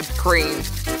and whipped cream.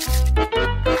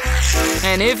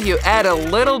 And if you add a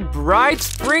little bright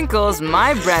sprinkles,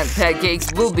 my brand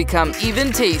pancakes will become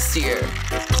even tastier.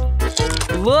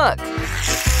 Look,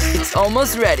 it's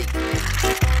almost ready.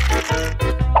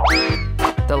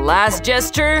 The last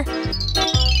gesture.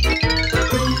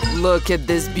 Look at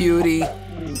this beauty.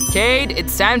 Kate,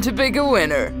 it's time to pick a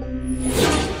winner.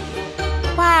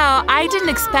 Wow, I didn't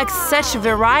expect such a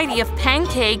variety of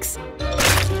pancakes.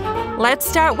 Let's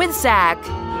start with Zach.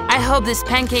 I hope this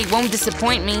pancake won't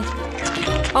disappoint me.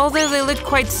 Although they look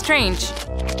quite strange.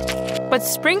 But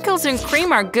sprinkles and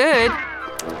cream are good.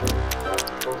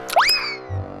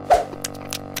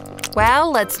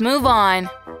 Well, let's move on.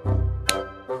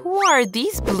 Who are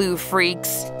these blue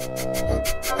freaks?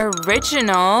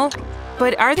 Original,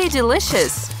 but are they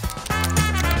delicious?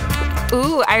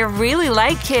 Ooh, I really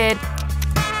like it.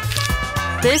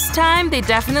 This time, they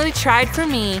definitely tried for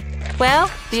me.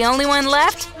 Well, the only one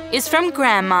left is from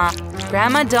Grandma.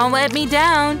 Grandma, don't let me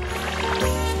down.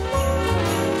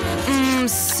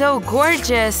 So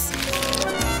gorgeous.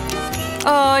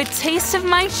 Oh, a taste of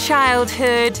my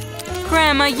childhood.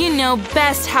 Grandma, you know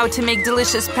best how to make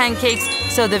delicious pancakes,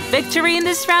 so the victory in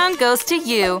this round goes to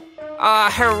you. Oh,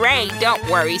 hooray! Don't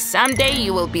worry, someday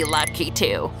you will be lucky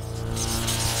too.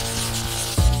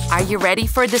 Are you ready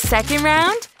for the second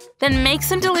round? Then make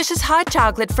some delicious hot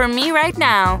chocolate for me right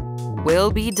now.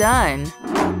 We'll be done.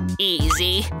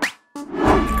 Easy.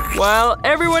 While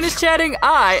everyone is chatting,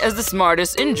 I, as the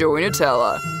smartest, enjoy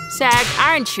Nutella. Zach,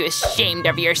 aren't you ashamed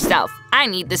of yourself? I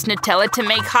need this Nutella to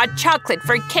make hot chocolate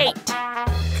for Kate.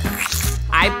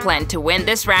 I plan to win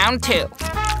this round too.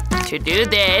 To do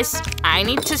this, I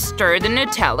need to stir the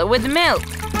Nutella with milk.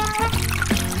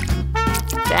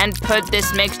 Then put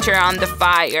this mixture on the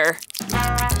fire.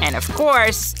 And of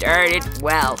course, stir it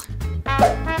well.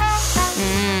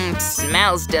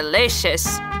 Smells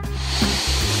delicious.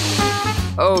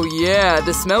 Oh yeah,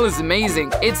 the smell is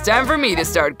amazing. It's time for me to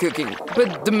start cooking.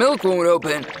 But the milk won't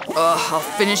open. I'll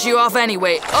finish you off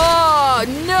anyway. Oh,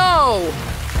 no!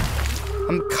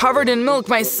 I'm covered in milk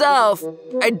myself.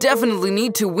 I definitely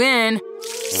need to win,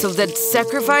 so that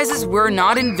sacrifices were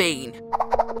not in vain.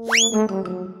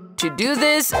 To do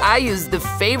this, I use the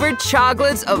favorite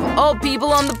chocolates of all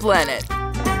people on the planet.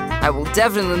 I will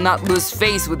definitely not lose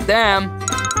face with them.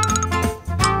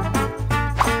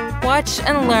 Watch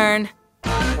and learn.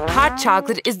 Hot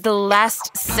chocolate is the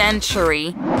last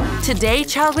century. Today,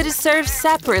 chocolate is served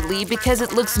separately because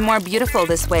it looks more beautiful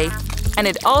this way. And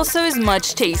it also is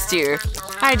much tastier.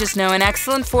 I just know an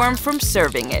excellent form from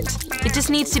serving it. It just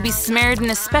needs to be smeared in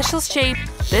a special shape.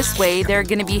 This way, they're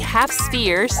gonna be half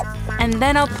spheres, and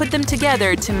then I'll put them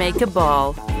together to make a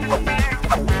ball.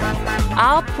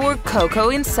 I'll pour cocoa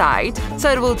inside, so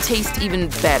it will taste even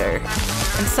better.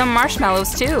 And some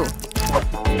marshmallows too.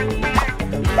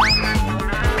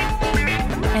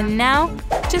 And now,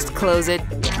 just close it.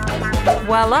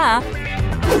 Voila!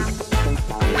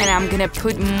 And I'm gonna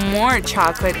put more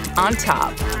chocolate on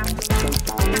top.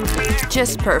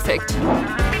 Just perfect.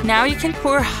 Now you can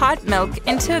pour hot milk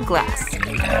into a glass.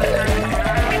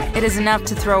 It is enough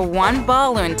to throw one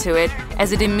ball into it,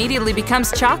 as it immediately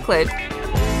becomes chocolate.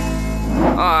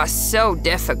 Oh, so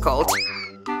difficult.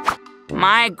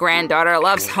 My granddaughter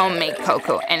loves homemade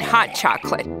cocoa and hot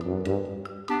chocolate.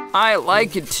 I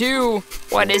like it too.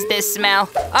 What is this smell?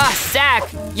 Ah, Zach,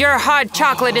 your hot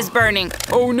chocolate is burning.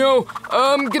 Oh no,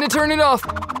 I'm gonna turn it off.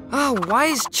 Oh, why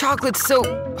is chocolate so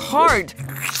hard?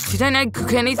 Did I not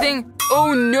cook anything?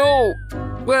 Oh no!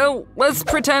 Well, let's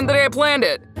pretend that I planned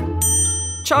it.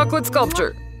 Chocolate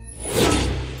sculpture.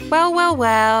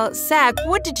 Well, Zach,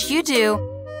 what did you do?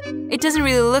 It doesn't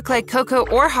really look like cocoa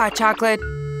or hot chocolate.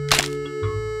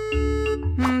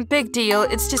 Big deal,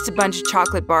 it's just a bunch of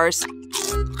chocolate bars.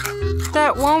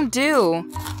 That won't do.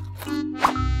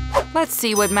 Let's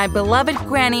see what my beloved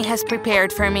Granny has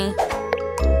prepared for me.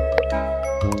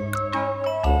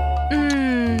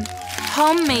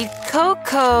 Homemade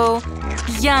cocoa.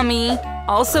 Yummy.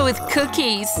 Also with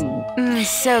cookies.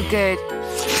 So good.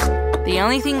 The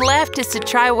only thing left is to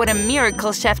try what a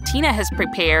miracle Chef Tina has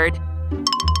prepared.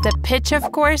 The pitch,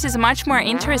 of course, is much more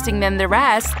interesting than the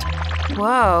rest.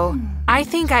 Whoa, I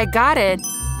think I got it.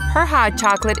 Her hot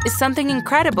chocolate is something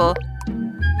incredible.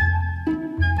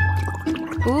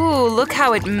 Ooh, look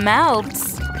how it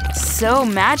melts. So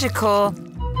magical.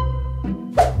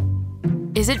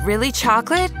 Is it really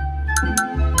chocolate?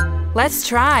 Let's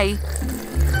try.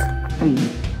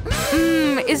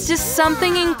 It's just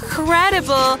something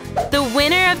incredible. The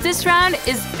winner of this round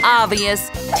is obvious.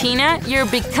 Tina, you're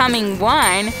becoming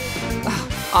one.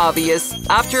 Obvious.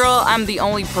 After all, I'm the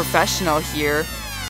only professional here.